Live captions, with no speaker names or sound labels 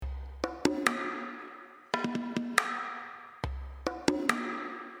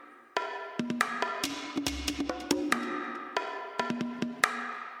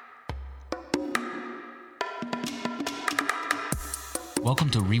Welcome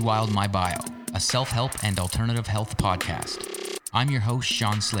to ReWild My Bio, a self-help and alternative health podcast. I'm your host,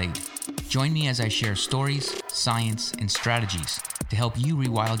 Shawn Slade. Join me as I share stories, science, and strategies to help you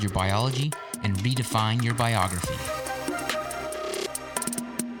rewild your biology and redefine your biography.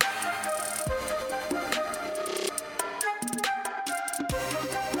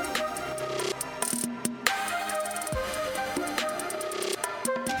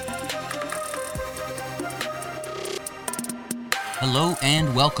 Hello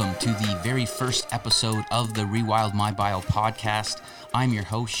and welcome to the very first episode of the ReWild My Bio podcast. I'm your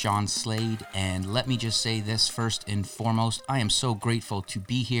host, Shawn Slade, and let me just say this first and foremost. I am so grateful to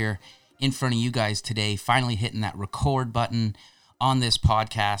be here in front of you guys today, finally hitting that record button on this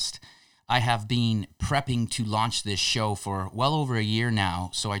podcast. I have been prepping to launch this show for well over a year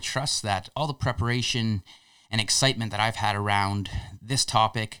now, so I trust that all the preparation and excitement that I've had around this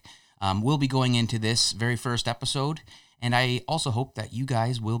topic will be going into this very first episode. And I also hope that you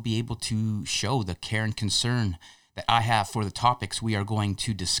guys will be able to show the care and concern that I have for the topics we are going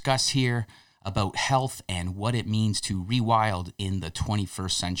to discuss here about health and what it means to rewild in the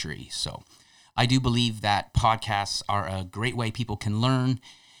 21st century. So I do believe that podcasts are a great way people can learn.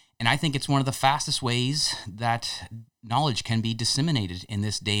 And I think it's one of the fastest ways that knowledge can be disseminated in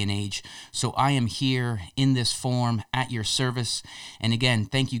this day and age. So I am here in this form at your service. And again,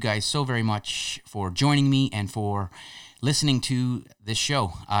 thank you guys so very much for joining me and for listening to this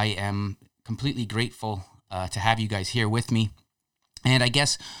show. I am completely grateful to have you guys here with me. And I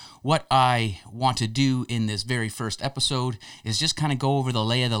guess what I want to do in this very first episode is just kind of go over the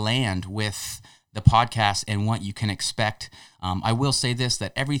lay of the land with the podcast and what you can expect. I will say this,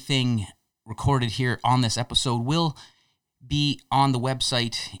 that everything recorded here on this episode will be on the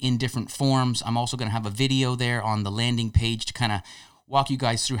website in different forms. I'm also going to have a video there on the landing page to kind of walk you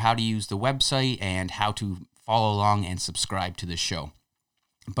guys through how to use the website and how to follow along and subscribe to the show.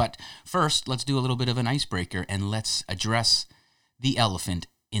 But first, let's do a little bit of an icebreaker and let's address the elephant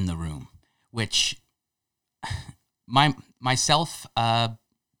in the room, which myself,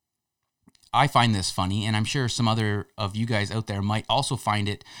 I find this funny, and I'm sure some other of you guys out there might also find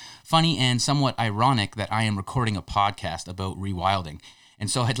it funny and somewhat ironic that I am recording a podcast about rewilding. And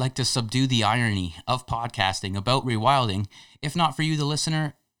so I'd like to subdue the irony of podcasting about rewilding, if not for you, the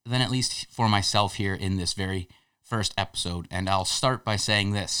listener, then at least for myself here in this very first episode. And I'll start by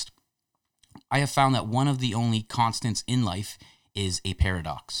saying this. I have found that one of the only constants in life is a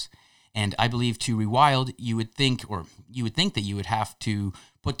paradox. And I believe to rewild, you would think that you would have to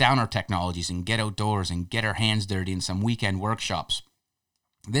put down our technologies and get outdoors and get our hands dirty in some weekend workshops.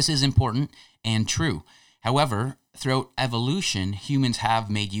 This is important and true. However, throughout evolution, humans have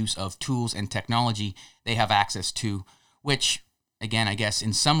made use of tools and technology they have access to, which, again, I guess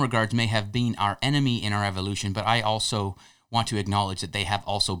in some regards may have been our enemy in our evolution, but I also want to acknowledge that they have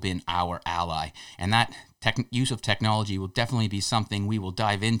also been our ally. And that use of technology will definitely be something we will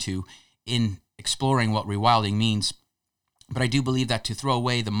dive into in exploring what rewilding means. But I do believe that to throw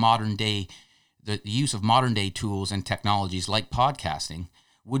away the use of modern day tools and technologies like podcasting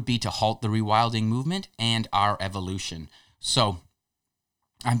would be to halt the rewilding movement and our evolution. So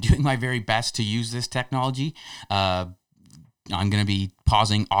I'm doing my very best to use this technology. I'm going to be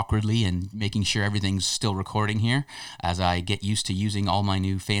pausing awkwardly and making sure everything's still recording here as I get used to using all my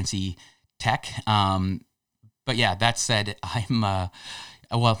new fancy tech. But yeah, that said, I'm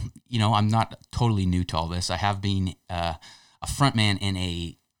not totally new to all this. I have been a frontman in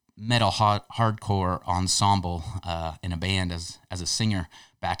a metal hardcore ensemble in a band as a singer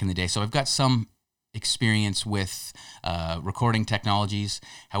back in the day. So I've got some experience with recording technologies.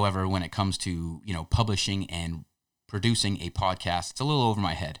 However, when it comes to publishing and producing a podcast, it's a little over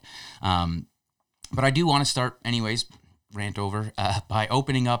my head. But I do want to start anyways, by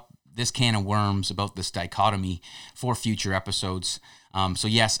opening up this can of worms about this dichotomy for future episodes. So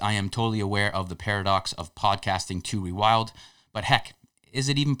yes, I am totally aware of the paradox of podcasting to rewild, but heck, is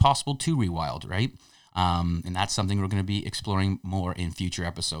it even possible to rewild, right? And that's something we're going to be exploring more in future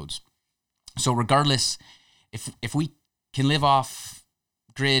episodes. So regardless, if we can live off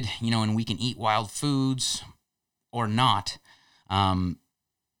grid, and we can eat wild foods or not,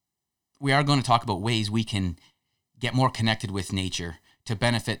 we are going to talk about ways we can get more connected with nature to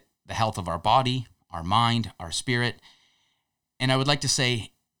benefit the health of our body, our mind, our spirit. And I would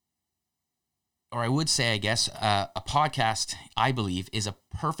say, I guess, a podcast, I believe, is a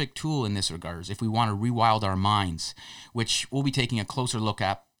perfect tool in this regards if we want to rewild our minds, which we'll be taking a closer look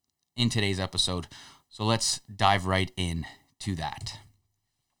at in today's episode. So let's dive right into that.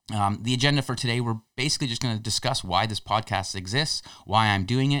 The agenda for today, we're basically just going to discuss why this podcast exists, why I'm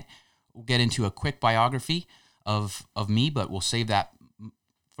doing it. We'll get into a quick biography of me, but we'll save that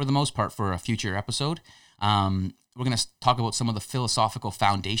for the most part, for a future episode. We're going to talk about some of the philosophical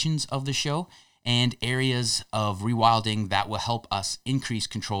foundations of the show and areas of rewilding that will help us increase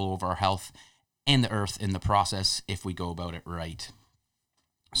control over our health and the earth in the process if we go about it right.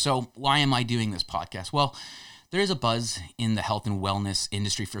 So why am I doing this podcast? Well, there is a buzz in the health and wellness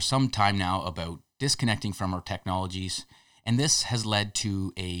industry for some time now about disconnecting from our technologies, and this has led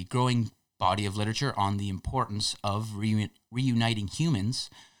to a growing body of literature on the importance of reuniting humans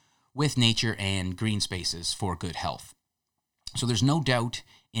with nature and green spaces for good health. So there's no doubt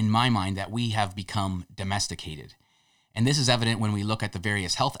in my mind that we have become domesticated. And this is evident when we look at the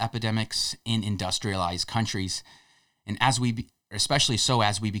various health epidemics in industrialized countries. And especially so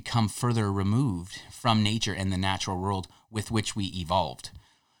as we become further removed from nature and the natural world with which we evolved.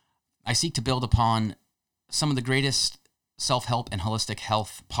 I seek to build upon some of the greatest self-help and holistic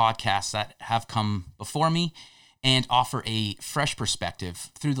health podcasts that have come before me and offer a fresh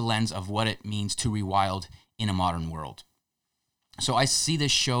perspective through the lens of what it means to rewild in a modern world. So I see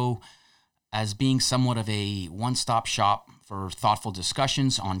this show as being somewhat of a one-stop shop for thoughtful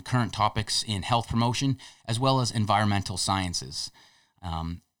discussions on current topics in health promotion as well as environmental sciences.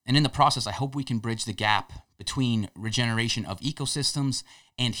 And in the process, I hope we can bridge the gap between regeneration of ecosystems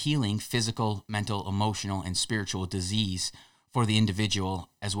and healing physical, mental, emotional, and spiritual disease for the individual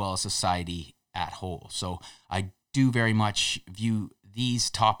as well as society at whole. So I do very much view these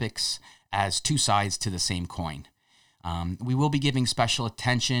topics as two sides to the same coin. We will be giving special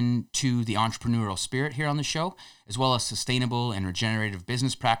attention to the entrepreneurial spirit here on the show, as well as sustainable and regenerative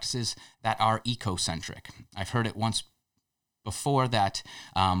business practices that are eco-centric. I've heard it once before that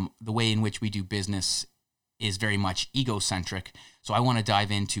the way in which we do business is very much egocentric. So I want to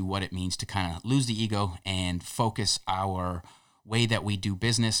dive into what it means to kind of lose the ego and focus our way that we do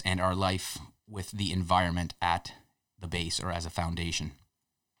business and our life with the environment at the base or as a foundation.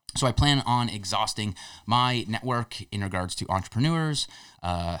 So I plan on exhausting my network in regards to entrepreneurs,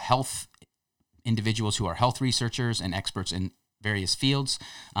 health individuals who are health researchers and experts in various fields.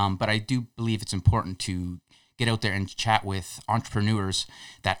 But I do believe it's important to get out there and chat with entrepreneurs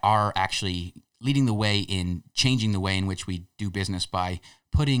that are actually leading the way in changing the way in which we do business by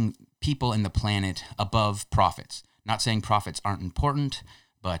putting people and the planet above profits. Not saying profits aren't important,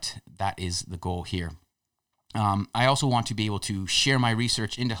 but that is the goal here. I also want to be able to share my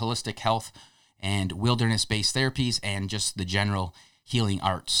research into holistic health and wilderness-based therapies and just the general healing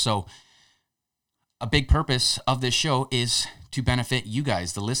arts. So a big purpose of this show is to benefit you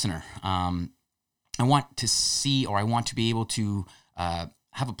guys, the listener. I want to be able to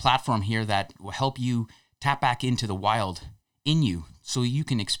have a platform here that will help you tap back into the wild in you so you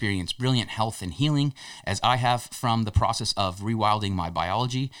can experience brilliant health and healing as I have from the process of rewilding my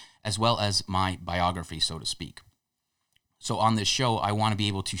biology as well as my biography, so to speak. So on this show, I want to be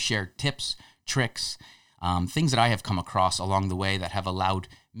able to share tips, tricks, things that I have come across along the way that have allowed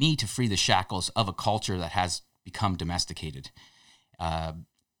me to free the shackles of a culture that has become domesticated. I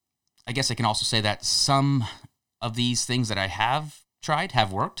guess I can also say that some of these things that I have tried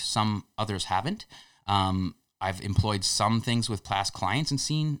have worked, some others haven't. I've employed some things with past clients and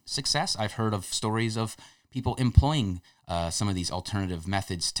seen success. I've heard of stories of people employing some of these alternative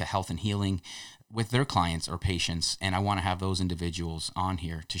methods to health and healing with their clients or patients, and I want to have those individuals on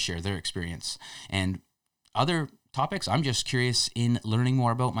here to share their experience. And other topics, I'm just curious in learning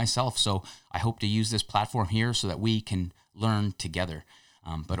more about myself, so I hope to use this platform here so that we can learn together.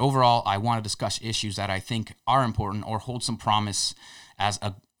 But overall, I want to discuss issues that I think are important or hold some promise as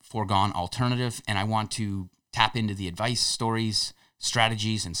a foregone alternative, and I want to tap into the advice, stories,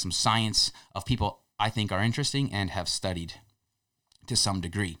 strategies, and some science of people I think are interesting and have studied to some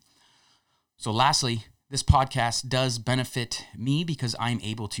degree. So lastly, this podcast does benefit me because I'm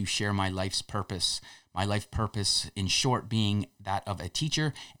able to share my life's purpose. My life purpose, in short, being that of a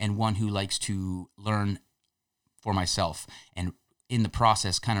teacher and one who likes to learn for myself and in the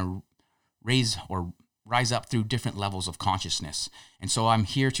process kind of rise up through different levels of consciousness. And so I'm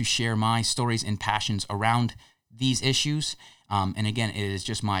here to share my stories and passions around these issues. And again, it is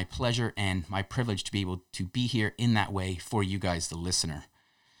just my pleasure and my privilege to be able to be here in that way for you guys, the listener.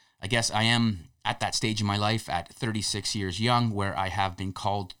 I guess I am at that stage in my life at 36 years young where I have been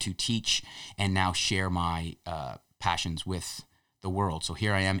called to teach and now share my passions with the world. So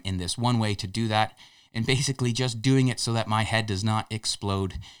here I am in this one way to do that and basically just doing it so that my head does not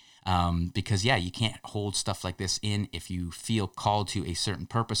explode. Because you can't hold stuff like this in. If you feel called to a certain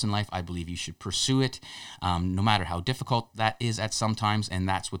purpose in life, I believe you should pursue it, no matter how difficult that is at some times. And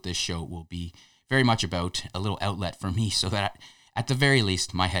that's what this show will be very much about, a little outlet for me so that at the very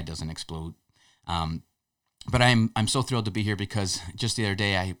least, my head doesn't explode. But I'm so thrilled to be here because just the other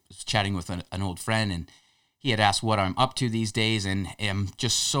day I was chatting with an old friend, and he had asked what I'm up to these days, and I'm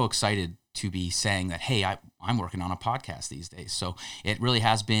just so excited to be saying that, hey, I'm working on a podcast these days. So it really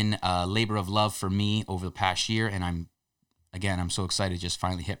has been a labor of love for me over the past year, and I'm so excited to just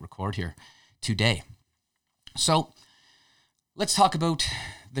finally hit record here today. So let's talk about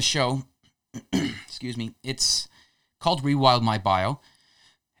the show. Excuse me. It's called ReWild My Bio,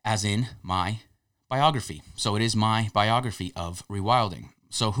 as in my biography. So it is my biography of rewilding.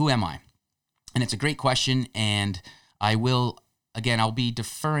 So who am I? And it's a great question, and I'll be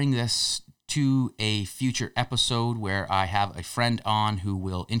deferring this to a future episode where I have a friend on who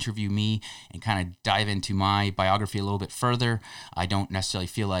will interview me and kind of dive into my biography a little bit further. I don't necessarily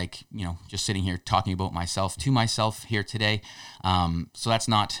feel like, just sitting here talking about myself to myself here today. So that's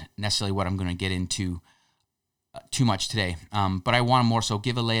not necessarily what I'm going to get into too much today. But I want to more so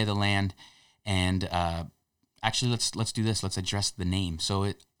give a lay of the land, and actually let's do this. Let's address the name.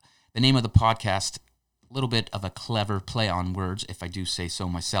 So the name of the podcast, a little bit of a clever play on words, if I do say so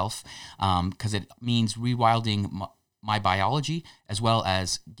myself, because it means rewilding my biology, as well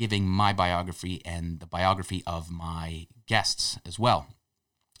as giving my biography and the biography of my guests as well.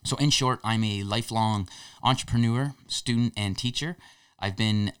 So in short, I'm a lifelong entrepreneur, student, and teacher. I've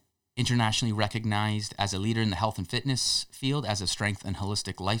been internationally recognized as a leader in the health and fitness field as a strength and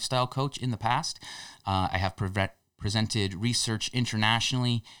holistic lifestyle coach in the past. I have presented research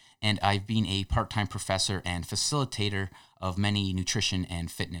internationally, and I've been a part-time professor and facilitator of many nutrition and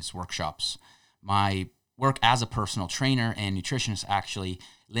fitness workshops. My work as a personal trainer and nutritionist actually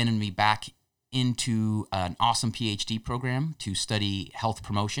landed me back into an awesome PhD program to study health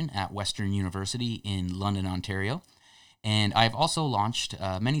promotion at Western University in London, Ontario. And I've also launched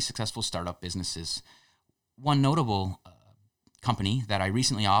many successful startup businesses. One notable company that I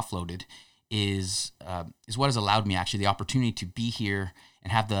recently offloaded is what has allowed me actually the opportunity to be here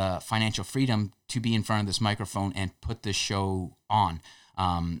and have the financial freedom to be in front of this microphone and put this show on.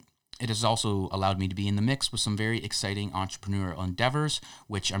 It has also allowed me to be in the mix with some very exciting entrepreneurial endeavors,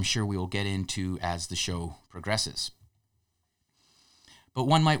 which I'm sure we will get into as the show progresses. But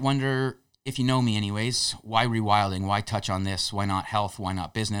one might wonder, if you know me anyways, why rewilding? Why touch on this? Why not health? Why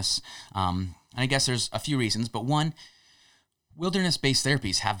not business? And I guess there's a few reasons, but one, wilderness-based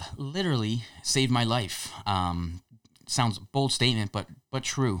therapies have literally saved my life. Sounds a bold statement, but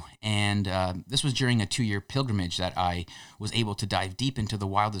true. And this was during a 2-year pilgrimage that I was able to dive deep into the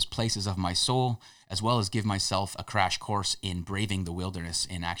wildest places of my soul, as well as give myself a crash course in braving the wilderness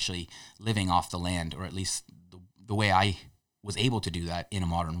and actually living off the land, or at least the way I was able to do that in a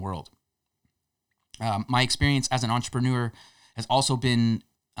modern world. My experience as an entrepreneur has also been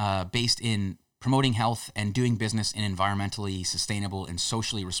based in promoting health and doing business in environmentally sustainable and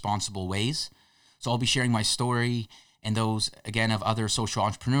socially responsible ways. So I'll be sharing my story and those, again, of other social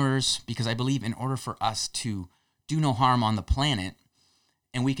entrepreneurs, because I believe in order for us to do no harm on the planet,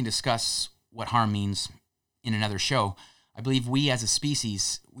 and we can discuss what harm means in another show, I believe we as a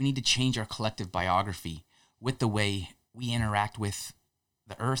species, we need to change our collective biography with the way we interact with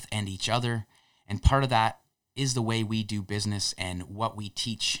the earth and each other. And part of that is the way we do business and what we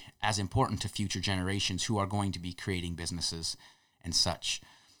teach as important to future generations who are going to be creating businesses and such.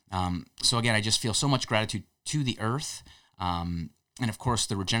 So again, I just feel so much gratitude to the earth, and of course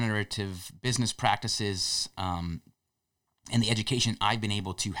the regenerative business practices and the education I've been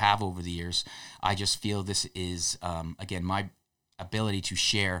able to have over the years. I just feel this is, again, my ability to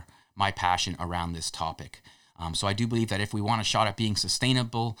share my passion around this topic. So I do believe that if we want a shot at being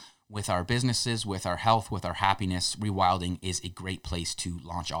sustainable with our businesses, with our health, with our happiness, rewilding is a great place to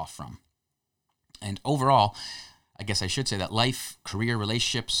launch off from. And overall, I guess I should say that life, career,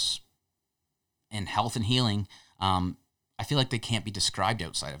 relationships, and health and healing, I feel like they can't be described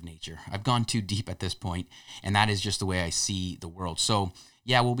outside of nature. I've gone too deep at this point, and that is just the way I see the world. So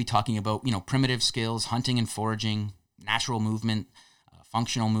yeah, we'll be talking about, primitive skills, hunting and foraging, natural movement,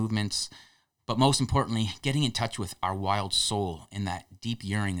 functional movements, but most importantly, getting in touch with our wild soul and that deep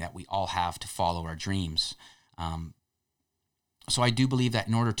yearning that we all have to follow our dreams. So I do believe that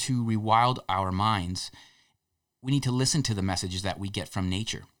in order to rewild our minds, we need to listen to the messages that we get from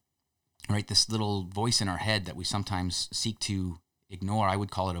nature, right? This little voice in our head that we sometimes seek to ignore, I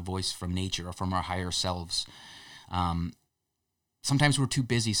would call it a voice from nature or from our higher selves. Sometimes we're too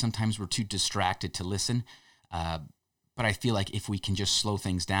busy, sometimes we're too distracted to listen, but I feel like if we can just slow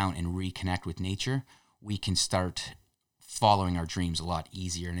things down and reconnect with nature, we can start following our dreams a lot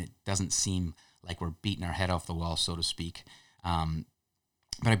easier, and it doesn't seem like we're beating our head off the wall, so to speak.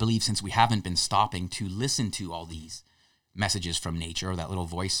 But I believe since we haven't been stopping to listen to all these messages from nature, or that little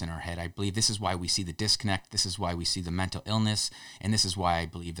voice in our head. I believe this is why we see the disconnect. This is why we see the mental illness. And this is why I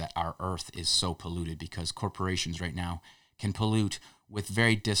believe that our earth is so polluted, because corporations right now can pollute with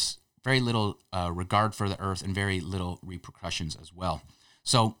very little regard for the earth and very little repercussions as well.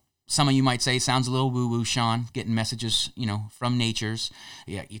 So some of you might say, sounds a little woo-woo, Shawn, getting messages, from natures.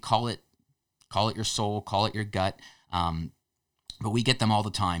 Yeah, you call it your soul, call it your gut. But we get them all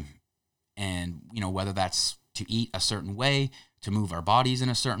the time. And, whether that's to eat a certain way, to move our bodies in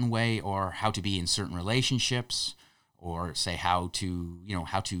a certain way, or how to be in certain relationships, or say how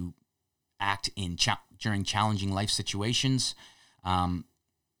to act during challenging life situations,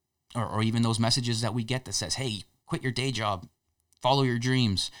 or even those messages that we get that says, hey, quit your day job, follow your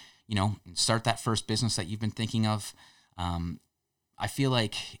dreams, and start that first business that you've been thinking of. I feel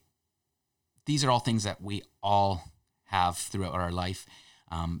like these are all things that we all have throughout our life,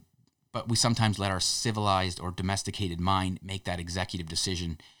 but we sometimes let our civilized or domesticated mind make that executive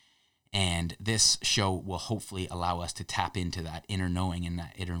decision. And this show will hopefully allow us to tap into that inner knowing and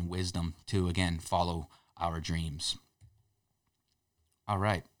that inner wisdom to, again, follow our dreams. All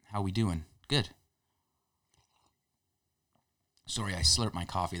right. How we doing? Good. Sorry, I slurped my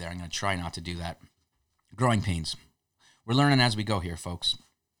coffee there. I'm going to try not to do that. Growing pains. We're learning as we go here, folks.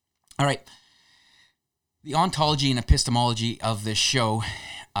 All right. The ontology and epistemology of this show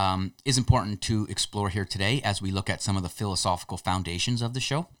is important to explore here today as we look at some of the philosophical foundations of the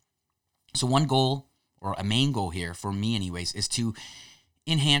show. So one goal, or a main goal here, for me anyways, is to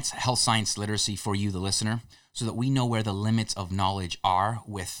enhance health science literacy for you, the listener, so that we know where the limits of knowledge are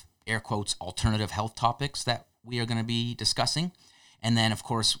with, air quotes, alternative health topics that we are going to be discussing. And then, of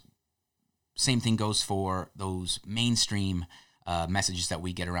course, same thing goes for those mainstream messages that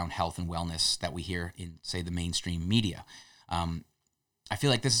we get around health and wellness that we hear in, say, the mainstream media. I feel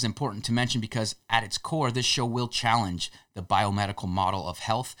like this is important to mention because at its core, this show will challenge the biomedical model of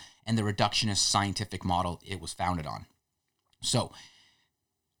health and the reductionist scientific model it was founded on. So,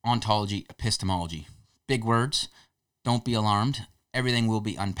 ontology, epistemology, big words. Don't be alarmed. Everything will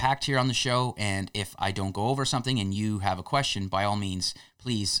be unpacked here on the show, and if I don't go over something and you have a question, by all means,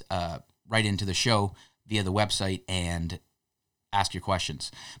 please write into the show via the website and ask your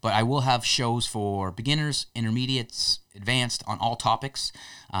questions. But I will have shows for beginners, intermediates, advanced on all topics.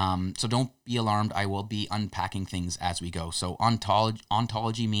 So don't be alarmed. I will be unpacking things as we go. So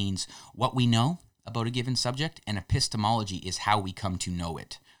ontology means what we know about a given subject, and epistemology is how we come to know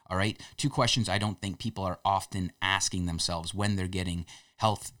it. All right? Two questions I don't think people are often asking themselves when they're getting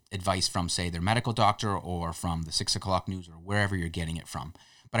health advice from, say, their medical doctor or from the 6 o'clock news or wherever you're getting it from.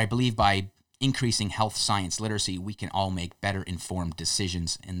 But I believe by increasing health science literacy, we can all make better informed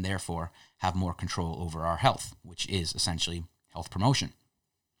decisions and therefore have more control over our health, which is essentially health promotion.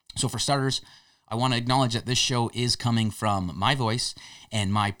 So for starters, I want to acknowledge that this show is coming from my voice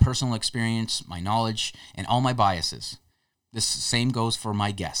and my personal experience, my knowledge, and all my biases. This same goes for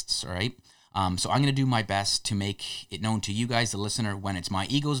my guests, all right? So I'm going to do my best to make it known to you guys, the listener, when it's my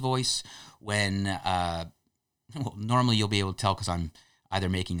ego's voice, when normally you'll be able to tell because I'm either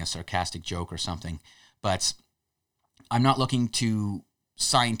making a sarcastic joke or something, but I'm not looking to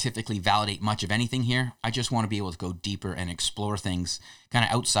scientifically validate much of anything here. I just want to be able to go deeper and explore things kind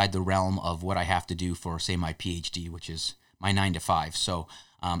of outside the realm of what I have to do for, say, my PhD, which is my 9 to 5. So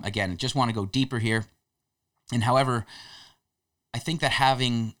again, just want to go deeper here. And however, I think that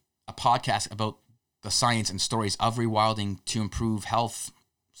having a podcast about the science and stories of rewilding to improve health,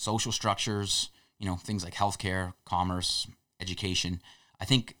 social structures, things like healthcare, commerce, education, I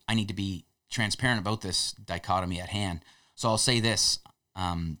think I need to be transparent about this dichotomy at hand. So I'll say this.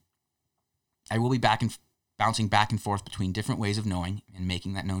 I will be bouncing back and forth between different ways of knowing and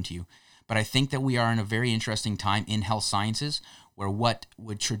making that known to you. But I think that we are in a very interesting time in health sciences where what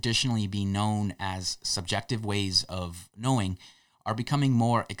would traditionally be known as subjective ways of knowing are becoming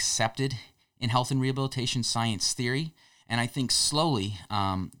more accepted in health and rehabilitation science theory. And I think slowly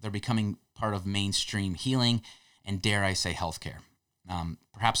they're becoming part of mainstream healing and, dare I say, healthcare.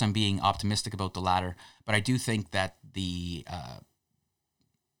 Perhaps I'm being optimistic about the latter, but I do think that the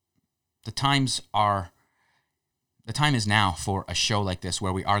time is now for a show like this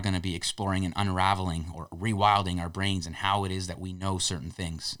where we are going to be exploring and unraveling or rewilding our brains and how it is that we know certain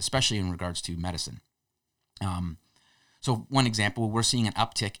things, especially in regards to medicine. So one example, we're seeing an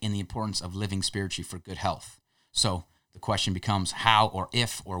uptick in the importance of living spiritually for good health. So the question becomes how or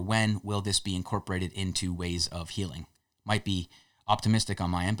if or when will this be incorporated into ways of healing? Might be optimistic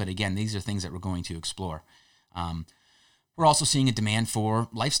on my end, but again, these are things that we're going to explore. We're also seeing a demand for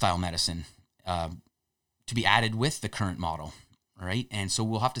lifestyle medicine to be added with the current model, right? And so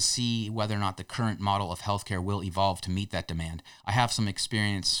we'll have to see whether or not the current model of healthcare will evolve to meet that demand. I have some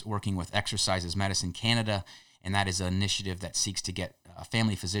experience working with Exercise as Medicine Canada, and that is an initiative that seeks to get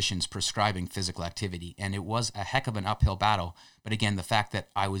family physicians prescribing physical activity. And it was a heck of an uphill battle. But again, the fact that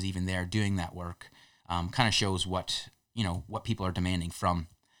I was even there doing that work kind of shows what people are demanding from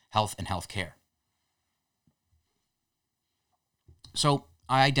health and healthcare. So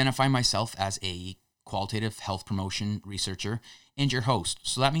I identify myself as a qualitative health promotion researcher and your host.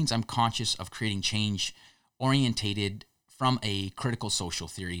 So that means I'm conscious of creating change orientated from a critical social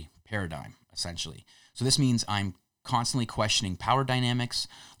theory paradigm, essentially. So this means I'm constantly questioning power dynamics,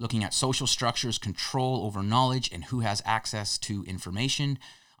 looking at social structures, control over knowledge, and who has access to information.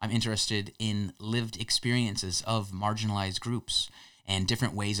 I'm interested in lived experiences of marginalized groups and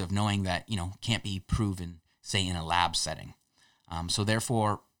different ways of knowing that, can't be proven, say, in a lab setting. So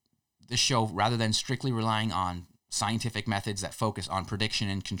therefore, this show, rather than strictly relying on scientific methods that focus on prediction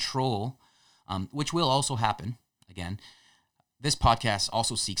and control, which will also happen, again, this podcast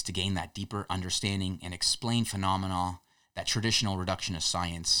also seeks to gain that deeper understanding and explain phenomena that traditional reductionist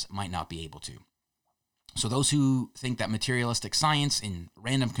science might not be able to. So those who think that materialistic science and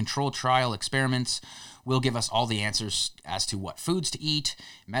random controlled trial experiments will give us all the answers as to what foods to eat,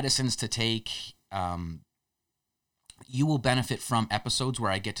 medicines to take, you will benefit from episodes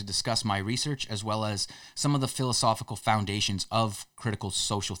where I get to discuss my research as well as some of the philosophical foundations of critical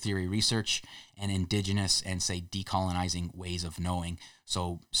social theory research and indigenous and, say, decolonizing ways of knowing.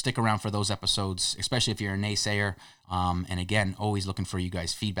 So stick around for those episodes, especially if you're a naysayer. And again, always looking for you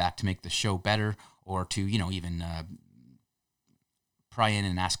guys' feedback to make the show better or to, even pry in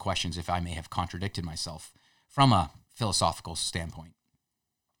and ask questions if I may have contradicted myself from a philosophical standpoint.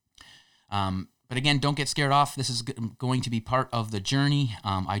 But again, don't get scared off. This is going to be part of the journey.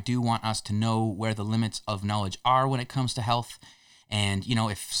 I do want us to know where the limits of knowledge are when it comes to health. And,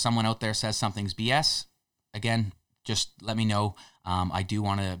 if someone out there says something's BS, again, just let me know. I do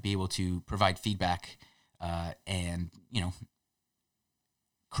want to be able to provide feedback and,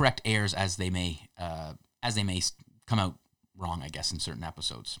 correct errors as they may come out wrong, I guess, in certain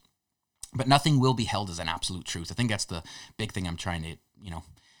episodes. But nothing will be held as an absolute truth. I think that's the big thing I'm trying to,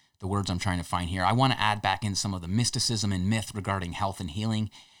 the words I'm trying to find here. I want to add back in some of the mysticism and myth regarding health and healing,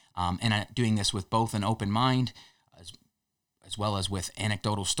 and I'm doing this with both an open mind as well as with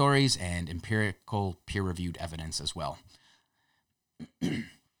anecdotal stories and empirical peer-reviewed evidence as well.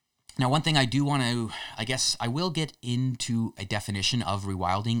 Now, one thing I do want to, I will get into a definition of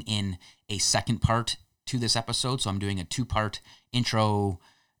rewilding in a second part to this episode, so I'm doing a 2-part intro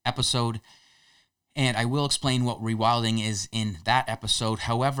episode. And I will explain what rewilding is in that episode.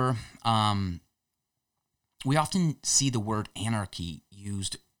 However, we often see the word anarchy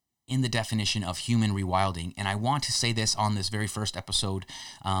used in the definition of human rewilding. And I want to say this on this very first episode.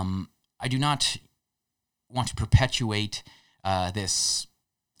 I do not want to perpetuate this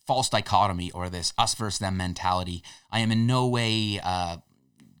false dichotomy or this us versus them mentality. I am in no way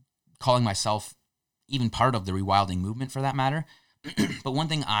calling myself even part of the rewilding movement for that matter. But one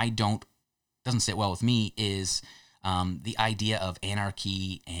thing doesn't sit well with me is the idea of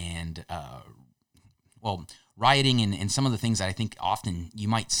anarchy and, rioting and some of the things that I think often you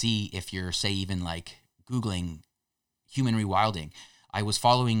might see if you're, say, even like Googling human rewilding. I was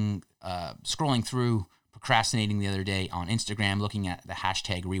scrolling through, procrastinating the other day on Instagram, looking at the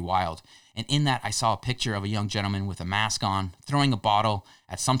hashtag ReWild. And in that, I saw a picture of a young gentleman with a mask on, throwing a bottle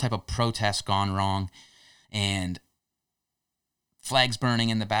at some type of protest gone wrong. And flags burning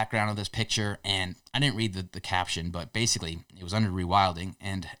in the background of this picture, and I didn't read the caption, but basically it was under rewilding,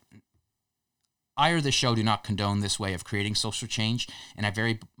 and I or the show do not condone this way of creating social change, and I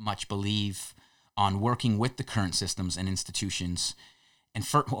very much believe on working with the current systems and institutions, and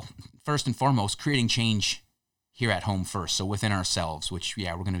first and foremost, creating change here at home first, so within ourselves, which,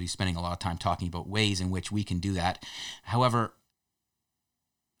 we're going to be spending a lot of time talking about ways in which we can do that. However,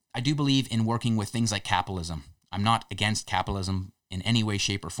 I do believe in working with things like capitalism. I'm not against capitalism in any way,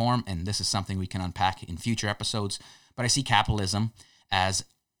 shape, or form, and this is something we can unpack in future episodes, but I see capitalism as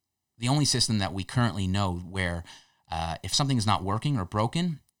the only system that we currently know where if something is not working or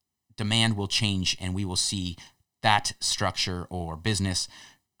broken, demand will change and we will see that structure or business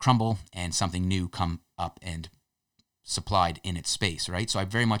crumble and something new come up and supplied in its space, right? So I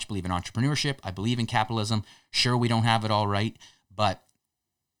very much believe in entrepreneurship. I believe in capitalism. Sure, we don't have it all right, but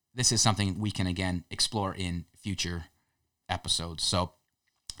this is something we can, again, explore in future episodes. So,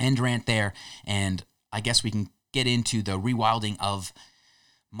 end rant there, and I guess we can get into the rewilding of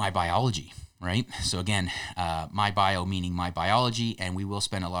my biology, right? So again, my bio meaning my biology, and we will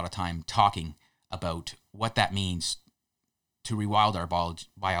spend a lot of time talking about what that means to rewild our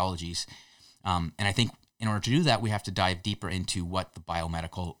biologies. And I think in order to do that, we have to dive deeper into what the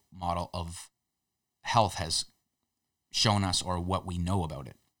biomedical model of health has shown us or what we know about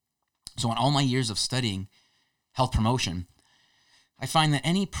it. So in all my years of studying health promotion, I find that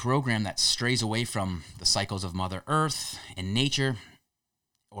any program that strays away from the cycles of Mother Earth and nature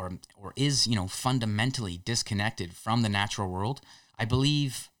or is, fundamentally disconnected from the natural world, I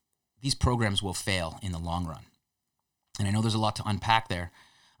believe these programs will fail in the long run. And I know there's a lot to unpack there.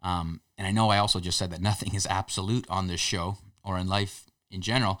 And I know I also just said that nothing is absolute on this show or in life in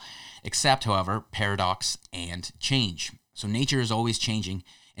general, except, however, paradox and change. So nature is always changing,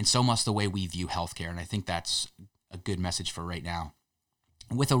 and so must the way we view healthcare. And I think that's a good message for right now.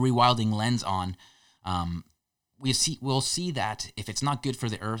 With a rewilding lens on, we'll see that if it's not good for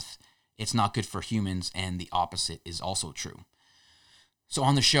the earth, it's not good for humans, and the opposite is also true. So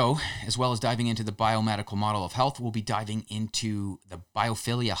on the show, as well as diving into the biomedical model of health, we'll be diving into the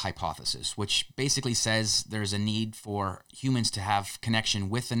biophilia hypothesis, which basically says there's a need for humans to have connection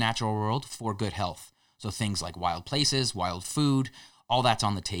with the natural world for good health. So things like wild places, wild food, all that's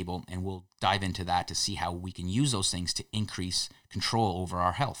on the table, and we'll dive into that to see how we can use those things to increase control over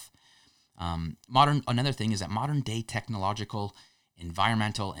our health. Another thing is that modern day technological,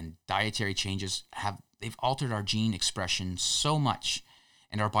 environmental, and dietary changes they've altered our gene expression so much,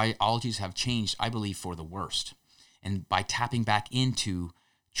 and our biologies have changed, I believe, for the worst. And by tapping back into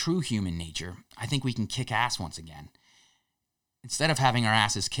true human nature, I think we can kick ass once again. Instead of having our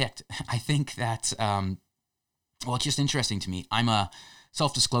asses kicked, I think that, it's just interesting to me. I'm a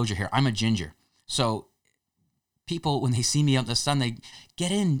self-disclosure here. I'm a ginger. So people, when they see me out in the sun, they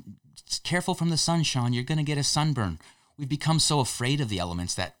get in. Careful from the sun, Shawn. You're going to get a sunburn. We've become so afraid of the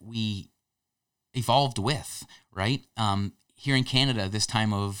elements that we evolved with, right? Here in Canada, this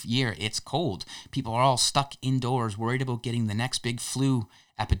time of year, it's cold. People are all stuck indoors, worried about getting the next big flu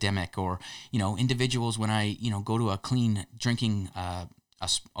epidemic, or, individuals, when I, go to a clean drinking, a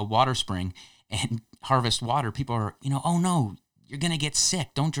water spring and harvest water, people are, oh no, you're going to get sick.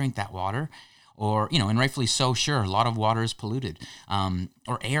 Don't drink that water. Or, and rightfully so, sure, a lot of water is polluted.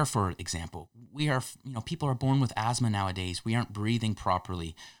 Or air, for example. People are born with asthma nowadays. We aren't breathing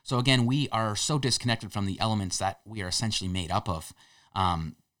properly. So again, we are so disconnected from the elements that we are essentially made up of.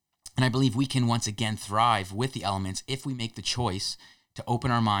 And I believe we can once again thrive with the elements if we make the choice to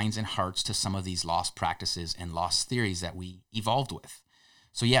open our minds and hearts to some of these lost practices and lost theories that we evolved with.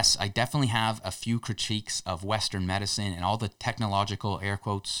 So yes, I definitely have a few critiques of Western medicine and all the technological, air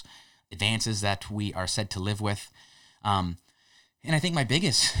quotes, advances that we are said to live with. And I think my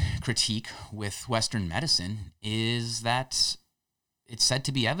biggest critique with Western medicine is that it's said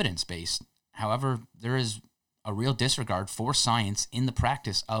to be evidence-based. However, there is a real disregard for science in the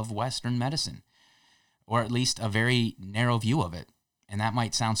practice of Western medicine, or at least a very narrow view of it. And that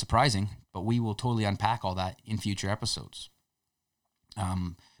might sound surprising, but we will totally unpack all that in future episodes.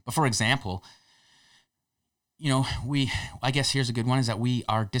 But for example, I guess here's a good one, is that we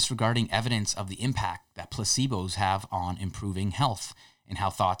are disregarding evidence of the impact that placebos have on improving health, and how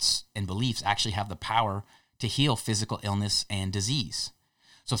thoughts and beliefs actually have the power to heal physical illness and disease.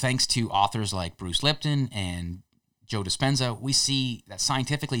 So thanks to authors like Bruce Lipton and Joe Dispenza, we see that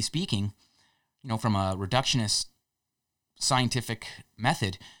scientifically speaking, from a reductionist scientific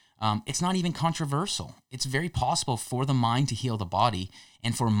method, it's not even controversial. It's very possible for the mind to heal the body,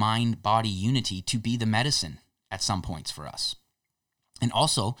 and for mind-body unity to be the medicine at some points for us. And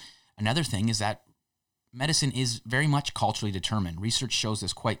also, another thing is that medicine is very much culturally determined. Research shows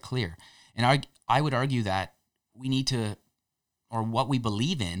this quite clear. And I would argue that we need to, or what we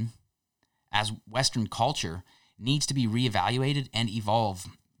believe in as Western culture, needs to be reevaluated and evolve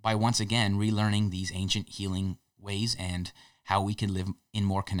by once again relearning these ancient healing ways and how we can live in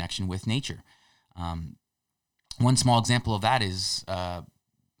more connection with nature. One small example of that is,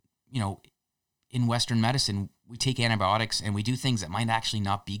 in Western medicine, we take antibiotics and we do things that might actually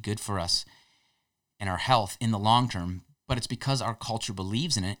not be good for us and our health in the long term, but it's because our culture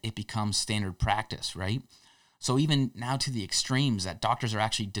believes in it, it becomes standard practice, right? So even now to the extremes that doctors are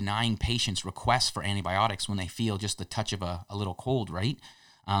actually denying patients requests for antibiotics when they feel just the touch of a little cold, right?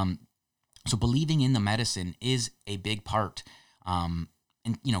 So believing in the medicine is a big part. And,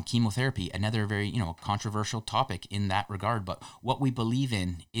 chemotherapy, another very, controversial topic in that regard. But what we believe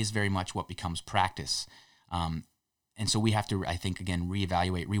in is very much what becomes practice. And so we have to, I think, again,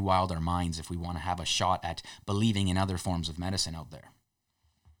 reevaluate, rewild our minds if we want to have a shot at believing in other forms of medicine out there.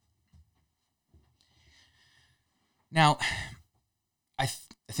 Now, I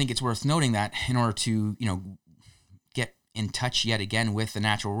think it's worth noting that in order to, get in touch yet again with the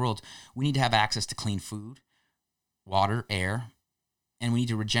natural world, we need to have access to clean food, water, air, and we need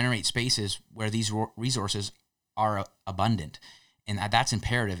to regenerate spaces where these resources are abundant. And that's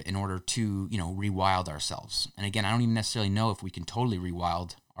imperative in order to, rewild ourselves. And again, I don't even necessarily know if we can totally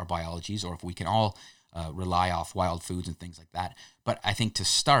rewild our biologies or if we can all rely off wild foods and things like that. But I think to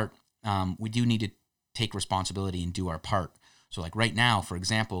start, we do need to take responsibility and do our part. So like right now, for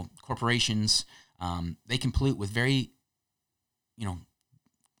example, corporations, they can pollute with very,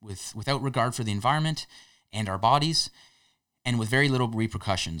 without regard for the environment and our bodies, and with very little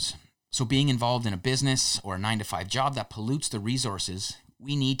repercussions. So being involved in a business or a 9-to-5 job that pollutes the resources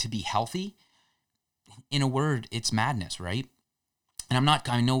we need to be healthy, in a word, it's madness, right? And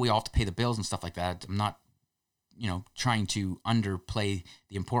I know we all have to pay the bills and stuff like that. I'm not, trying to underplay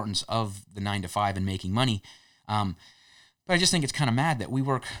the importance of the 9-to-5 and making money. But I just think it's kind of mad that we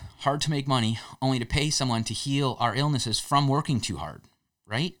work hard to make money only to pay someone to heal our illnesses from working too hard,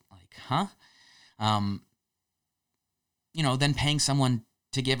 right? Like, huh? Then paying someone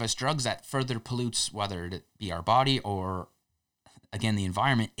to give us drugs that further pollutes, whether it be our body or, again, the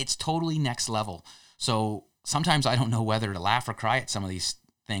environment. It's totally next level. So sometimes I don't know whether to laugh or cry at some of these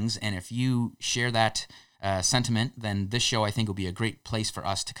things. And if you share that sentiment, then this show, I think, will be a great place for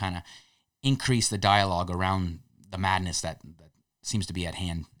us to kind of increase the dialogue around the madness that seems to be at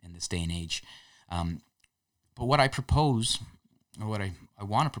hand in this day and age. But what I propose, or what I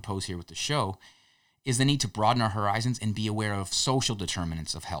want to propose here with the show, is the need to broaden our horizons and be aware of social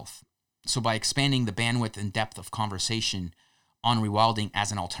determinants of health. So by expanding the bandwidth and depth of conversation on rewilding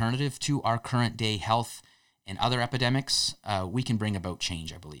as an alternative to our current day health and other epidemics, we can bring about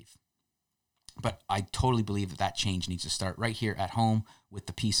change, I believe. But I totally believe that change needs to start right here at home with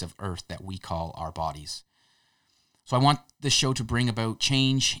the piece of earth that we call our bodies. So I want this show to bring about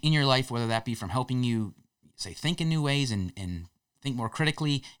change in your life, whether that be from helping you, say, think in new ways and think more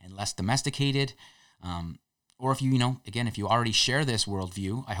critically and less domesticated. Or if you, if you already share this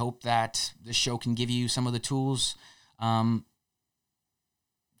worldview, I hope that this show can give you some of the tools to,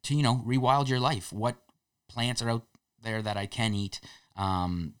 rewild your life. What plants are out there that I can eat?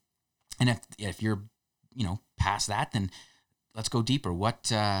 And if you're, past that, then let's go deeper. What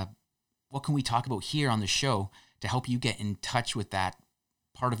can we talk about here on the show to help you get in touch with that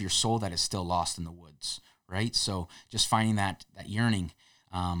part of your soul that is still lost in the woods, right? So just finding that yearning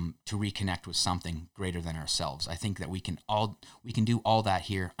to reconnect with something greater than ourselves. I think that we can do all that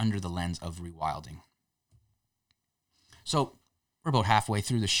here under the lens of rewilding. So we're about halfway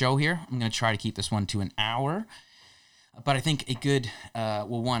through the show here. I'm going to try to keep this one to an hour, but I think a good,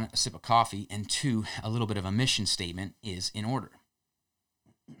 one, a sip of coffee, and two, a little bit of a mission statement is in order.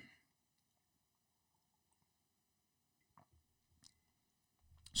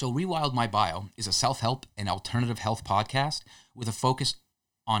 So ReWild My Bio is a self-help and alternative health podcast with a focus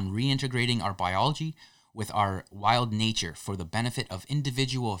on reintegrating our biology with our wild nature for the benefit of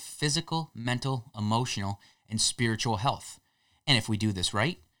individual physical, mental, emotional, and spiritual health. And if we do this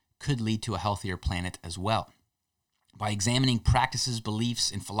right, could lead to a healthier planet as well. By examining practices,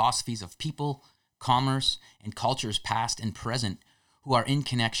 beliefs, and philosophies of people, commerce, and cultures past and present who are in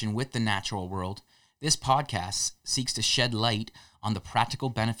connection with the natural world, this podcast seeks to shed light on the practical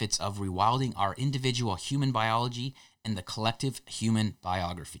benefits of rewilding our individual human biology and the collective human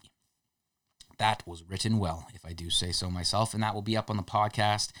biography. That was written well, if I do say so myself, and that will be up on the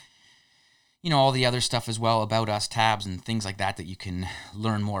podcast. All the other stuff as well, about us tabs and things like that you can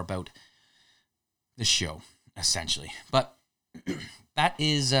learn more about the show, essentially. But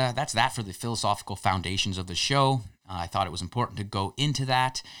that's that for the philosophical foundations of the show. I thought it was important to go into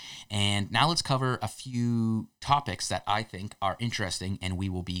that. And now let's cover a few topics that I think are interesting and we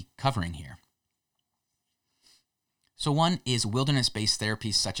will be covering here. So one is wilderness-based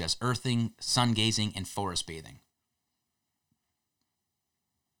therapies such as earthing, sun gazing, and forest bathing.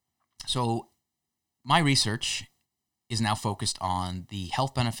 So my research is now focused on the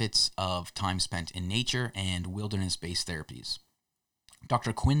health benefits of time spent in nature and wilderness-based therapies.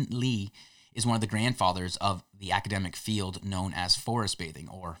 Dr. Quinn Lee is one of the grandfathers of the academic field known as forest bathing,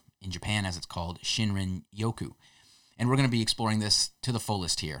 or in Japan as it's called, Shinrin Yoku. And we're going to be exploring this to the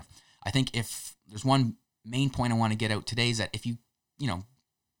fullest here. I think if there's one main point I want to get out today is that if you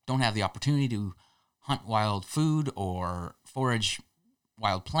don't have the opportunity to hunt wild food or forage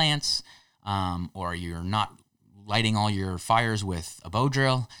wild plants, or you're not lighting all your fires with a bow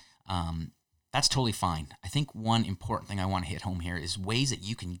drill, that's totally fine. I think one important thing I want to hit home here is ways that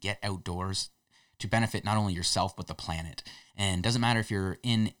you can get outdoors to benefit not only yourself, but the planet. And it doesn't matter if you're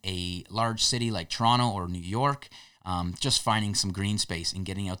in a large city like Toronto or New York, just finding some green space and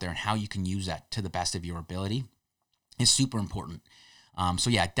getting out there and how you can use that to the best of your ability is super important. So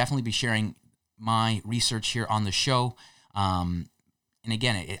yeah, definitely be sharing my research here on the show. And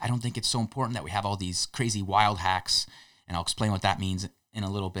again, I don't think it's so important that we have all these crazy wild hacks, and I'll explain what that means in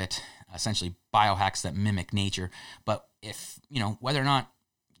a little bit. Essentially, biohacks that mimic nature. But if, whether or not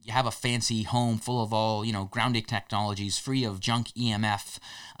you have a fancy home full of all, grounding technologies, free of junk EMF,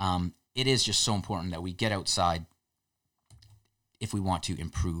 it is just so important that we get outside if we want to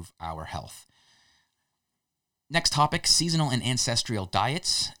improve our health. Next topic, seasonal and ancestral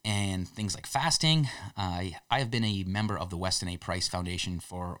diets and things like fasting. I have been a member of the Weston A. Price Foundation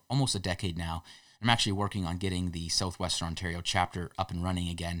for almost a decade now. I'm actually working on getting the Southwestern Ontario chapter up and running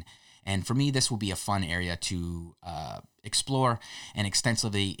again. And for me, this will be a fun area to explore and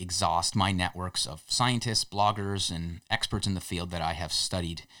extensively exhaust my networks of scientists, bloggers, and experts in the field that I have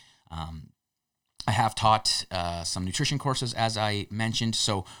studied. I have taught some nutrition courses, as I mentioned.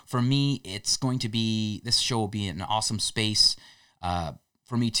 So for me, this show will be an awesome space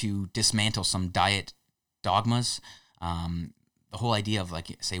for me to dismantle some diet dogmas. The whole idea of,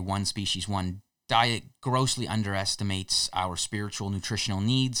 say, one species, one diet grossly underestimates our spiritual nutritional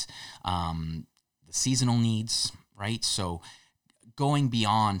needs, the seasonal needs, right? So going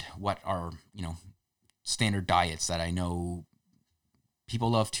beyond what are, standard diets that I know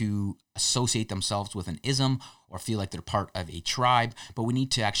people love to associate themselves with an ism or feel like they're part of a tribe, but we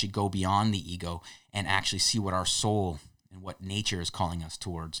need to actually go beyond the ego and actually see what our soul and what nature is calling us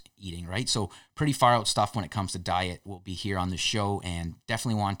towards eating, right? So pretty far out stuff when it comes to diet will be here on the show, and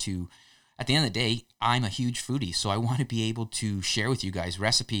definitely want to, at the end of the day, I'm a huge foodie, so I want to be able to share with you guys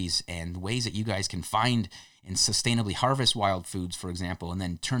recipes and ways that you guys can find and sustainably harvest wild foods, for example, and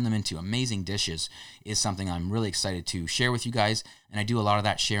then turn them into amazing dishes is something I'm really excited to share with you guys. And I do a lot of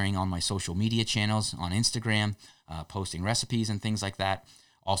that sharing on my social media channels, on Instagram, posting recipes and things like that.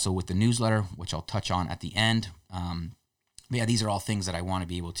 Also with the newsletter, which I'll touch on at the end. But yeah, these are all things that I want to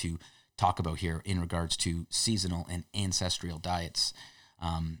be able to talk about here in regards to seasonal and ancestral diets.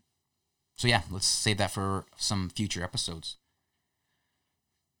 So yeah, let's save that for some future episodes.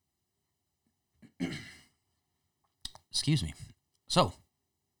 Excuse me. So,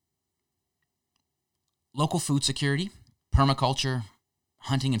 local food security, permaculture,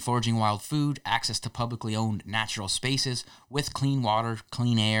 hunting and foraging wild food, access to publicly owned natural spaces with clean water,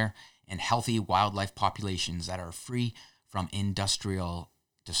 clean air, and healthy wildlife populations that are free from industrial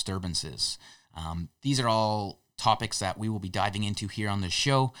disturbances. These are all topics that we will be diving into here on the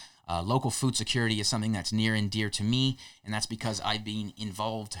show. Local food security is something that's near and dear to me, and that's because I've been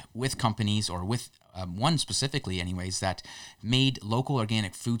involved with companies, or with one specifically anyways, that made local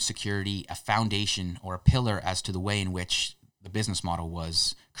organic food security a foundation or a pillar as to the way in which the business model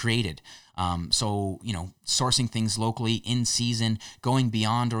was created. So, sourcing things locally in season, going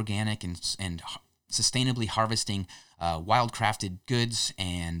beyond organic and sustainably harvesting wild-crafted goods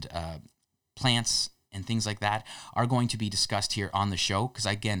and plants and things like that are going to be discussed here on the show, because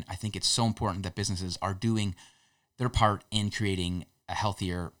again, I think it's so important that businesses are doing their part in creating a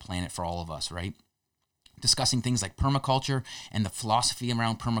healthier planet for all of us, right? Discussing things like permaculture and the philosophy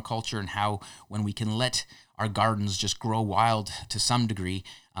around permaculture, and how when we can let our gardens just grow wild to some degree,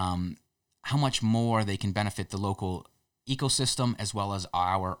 how much more they can benefit the local ecosystem as well as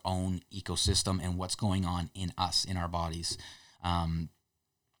our own ecosystem and what's going on in us, in our bodies.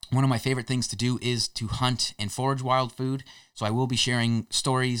 One of my favorite things to do is to hunt and forage wild food. So I will be sharing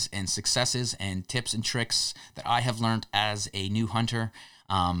stories and successes and tips and tricks that I have learned as a new hunter.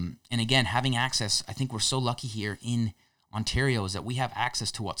 And again, having access, I think we're so lucky here in Ontario, is that we have access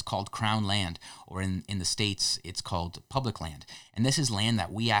to what's called Crown land, or in the States, it's called public land. And this is land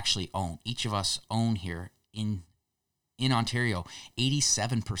that we actually own. Each of us own here in Ontario.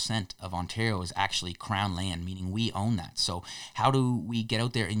 87% of Ontario is actually Crown land, meaning we own that. So how do we get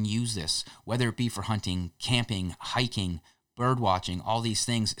out there and use this, whether it be for hunting, camping, hiking, bird watching, all these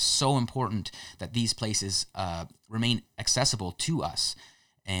things? So important that these places remain accessible to us.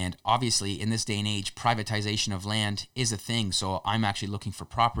 And obviously, in this day and age, privatization of land is a thing. So I'm actually looking for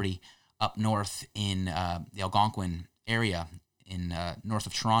property up north in the Algonquin area in north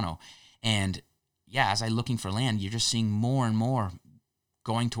of Toronto. And yeah, as I'm looking for land, you're just seeing more and more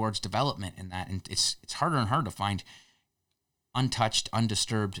going towards development and that. And it's harder and harder to find untouched,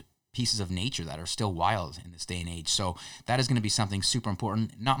 undisturbed pieces of nature that are still wild in this day and age. So that is going to be something super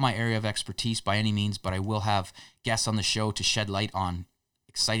important. Not my area of expertise by any means, but I will have guests on the show to shed light on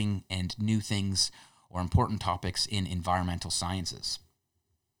exciting and new things or important topics in environmental sciences.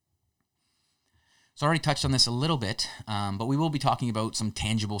 So I already touched on this a little bit, but we will be talking about some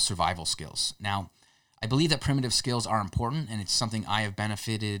tangible survival skills. Now, I believe that primitive skills are important, and it's something I have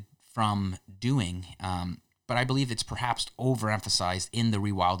benefited from doing, but I believe it's perhaps overemphasized in the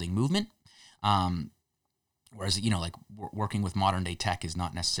rewilding movement. Whereas, like working with modern day tech is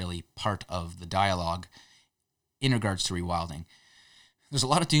not necessarily part of the dialogue in regards to rewilding. There's a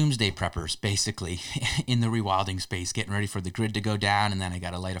lot of doomsday preppers, basically, in the rewilding space, getting ready for the grid to go down, and then I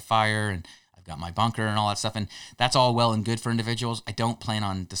got to light a fire, and I've got my bunker and all that stuff, and that's all well and good for individuals. I don't plan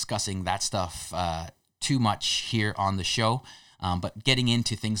on discussing that stuff too much here on the show, but getting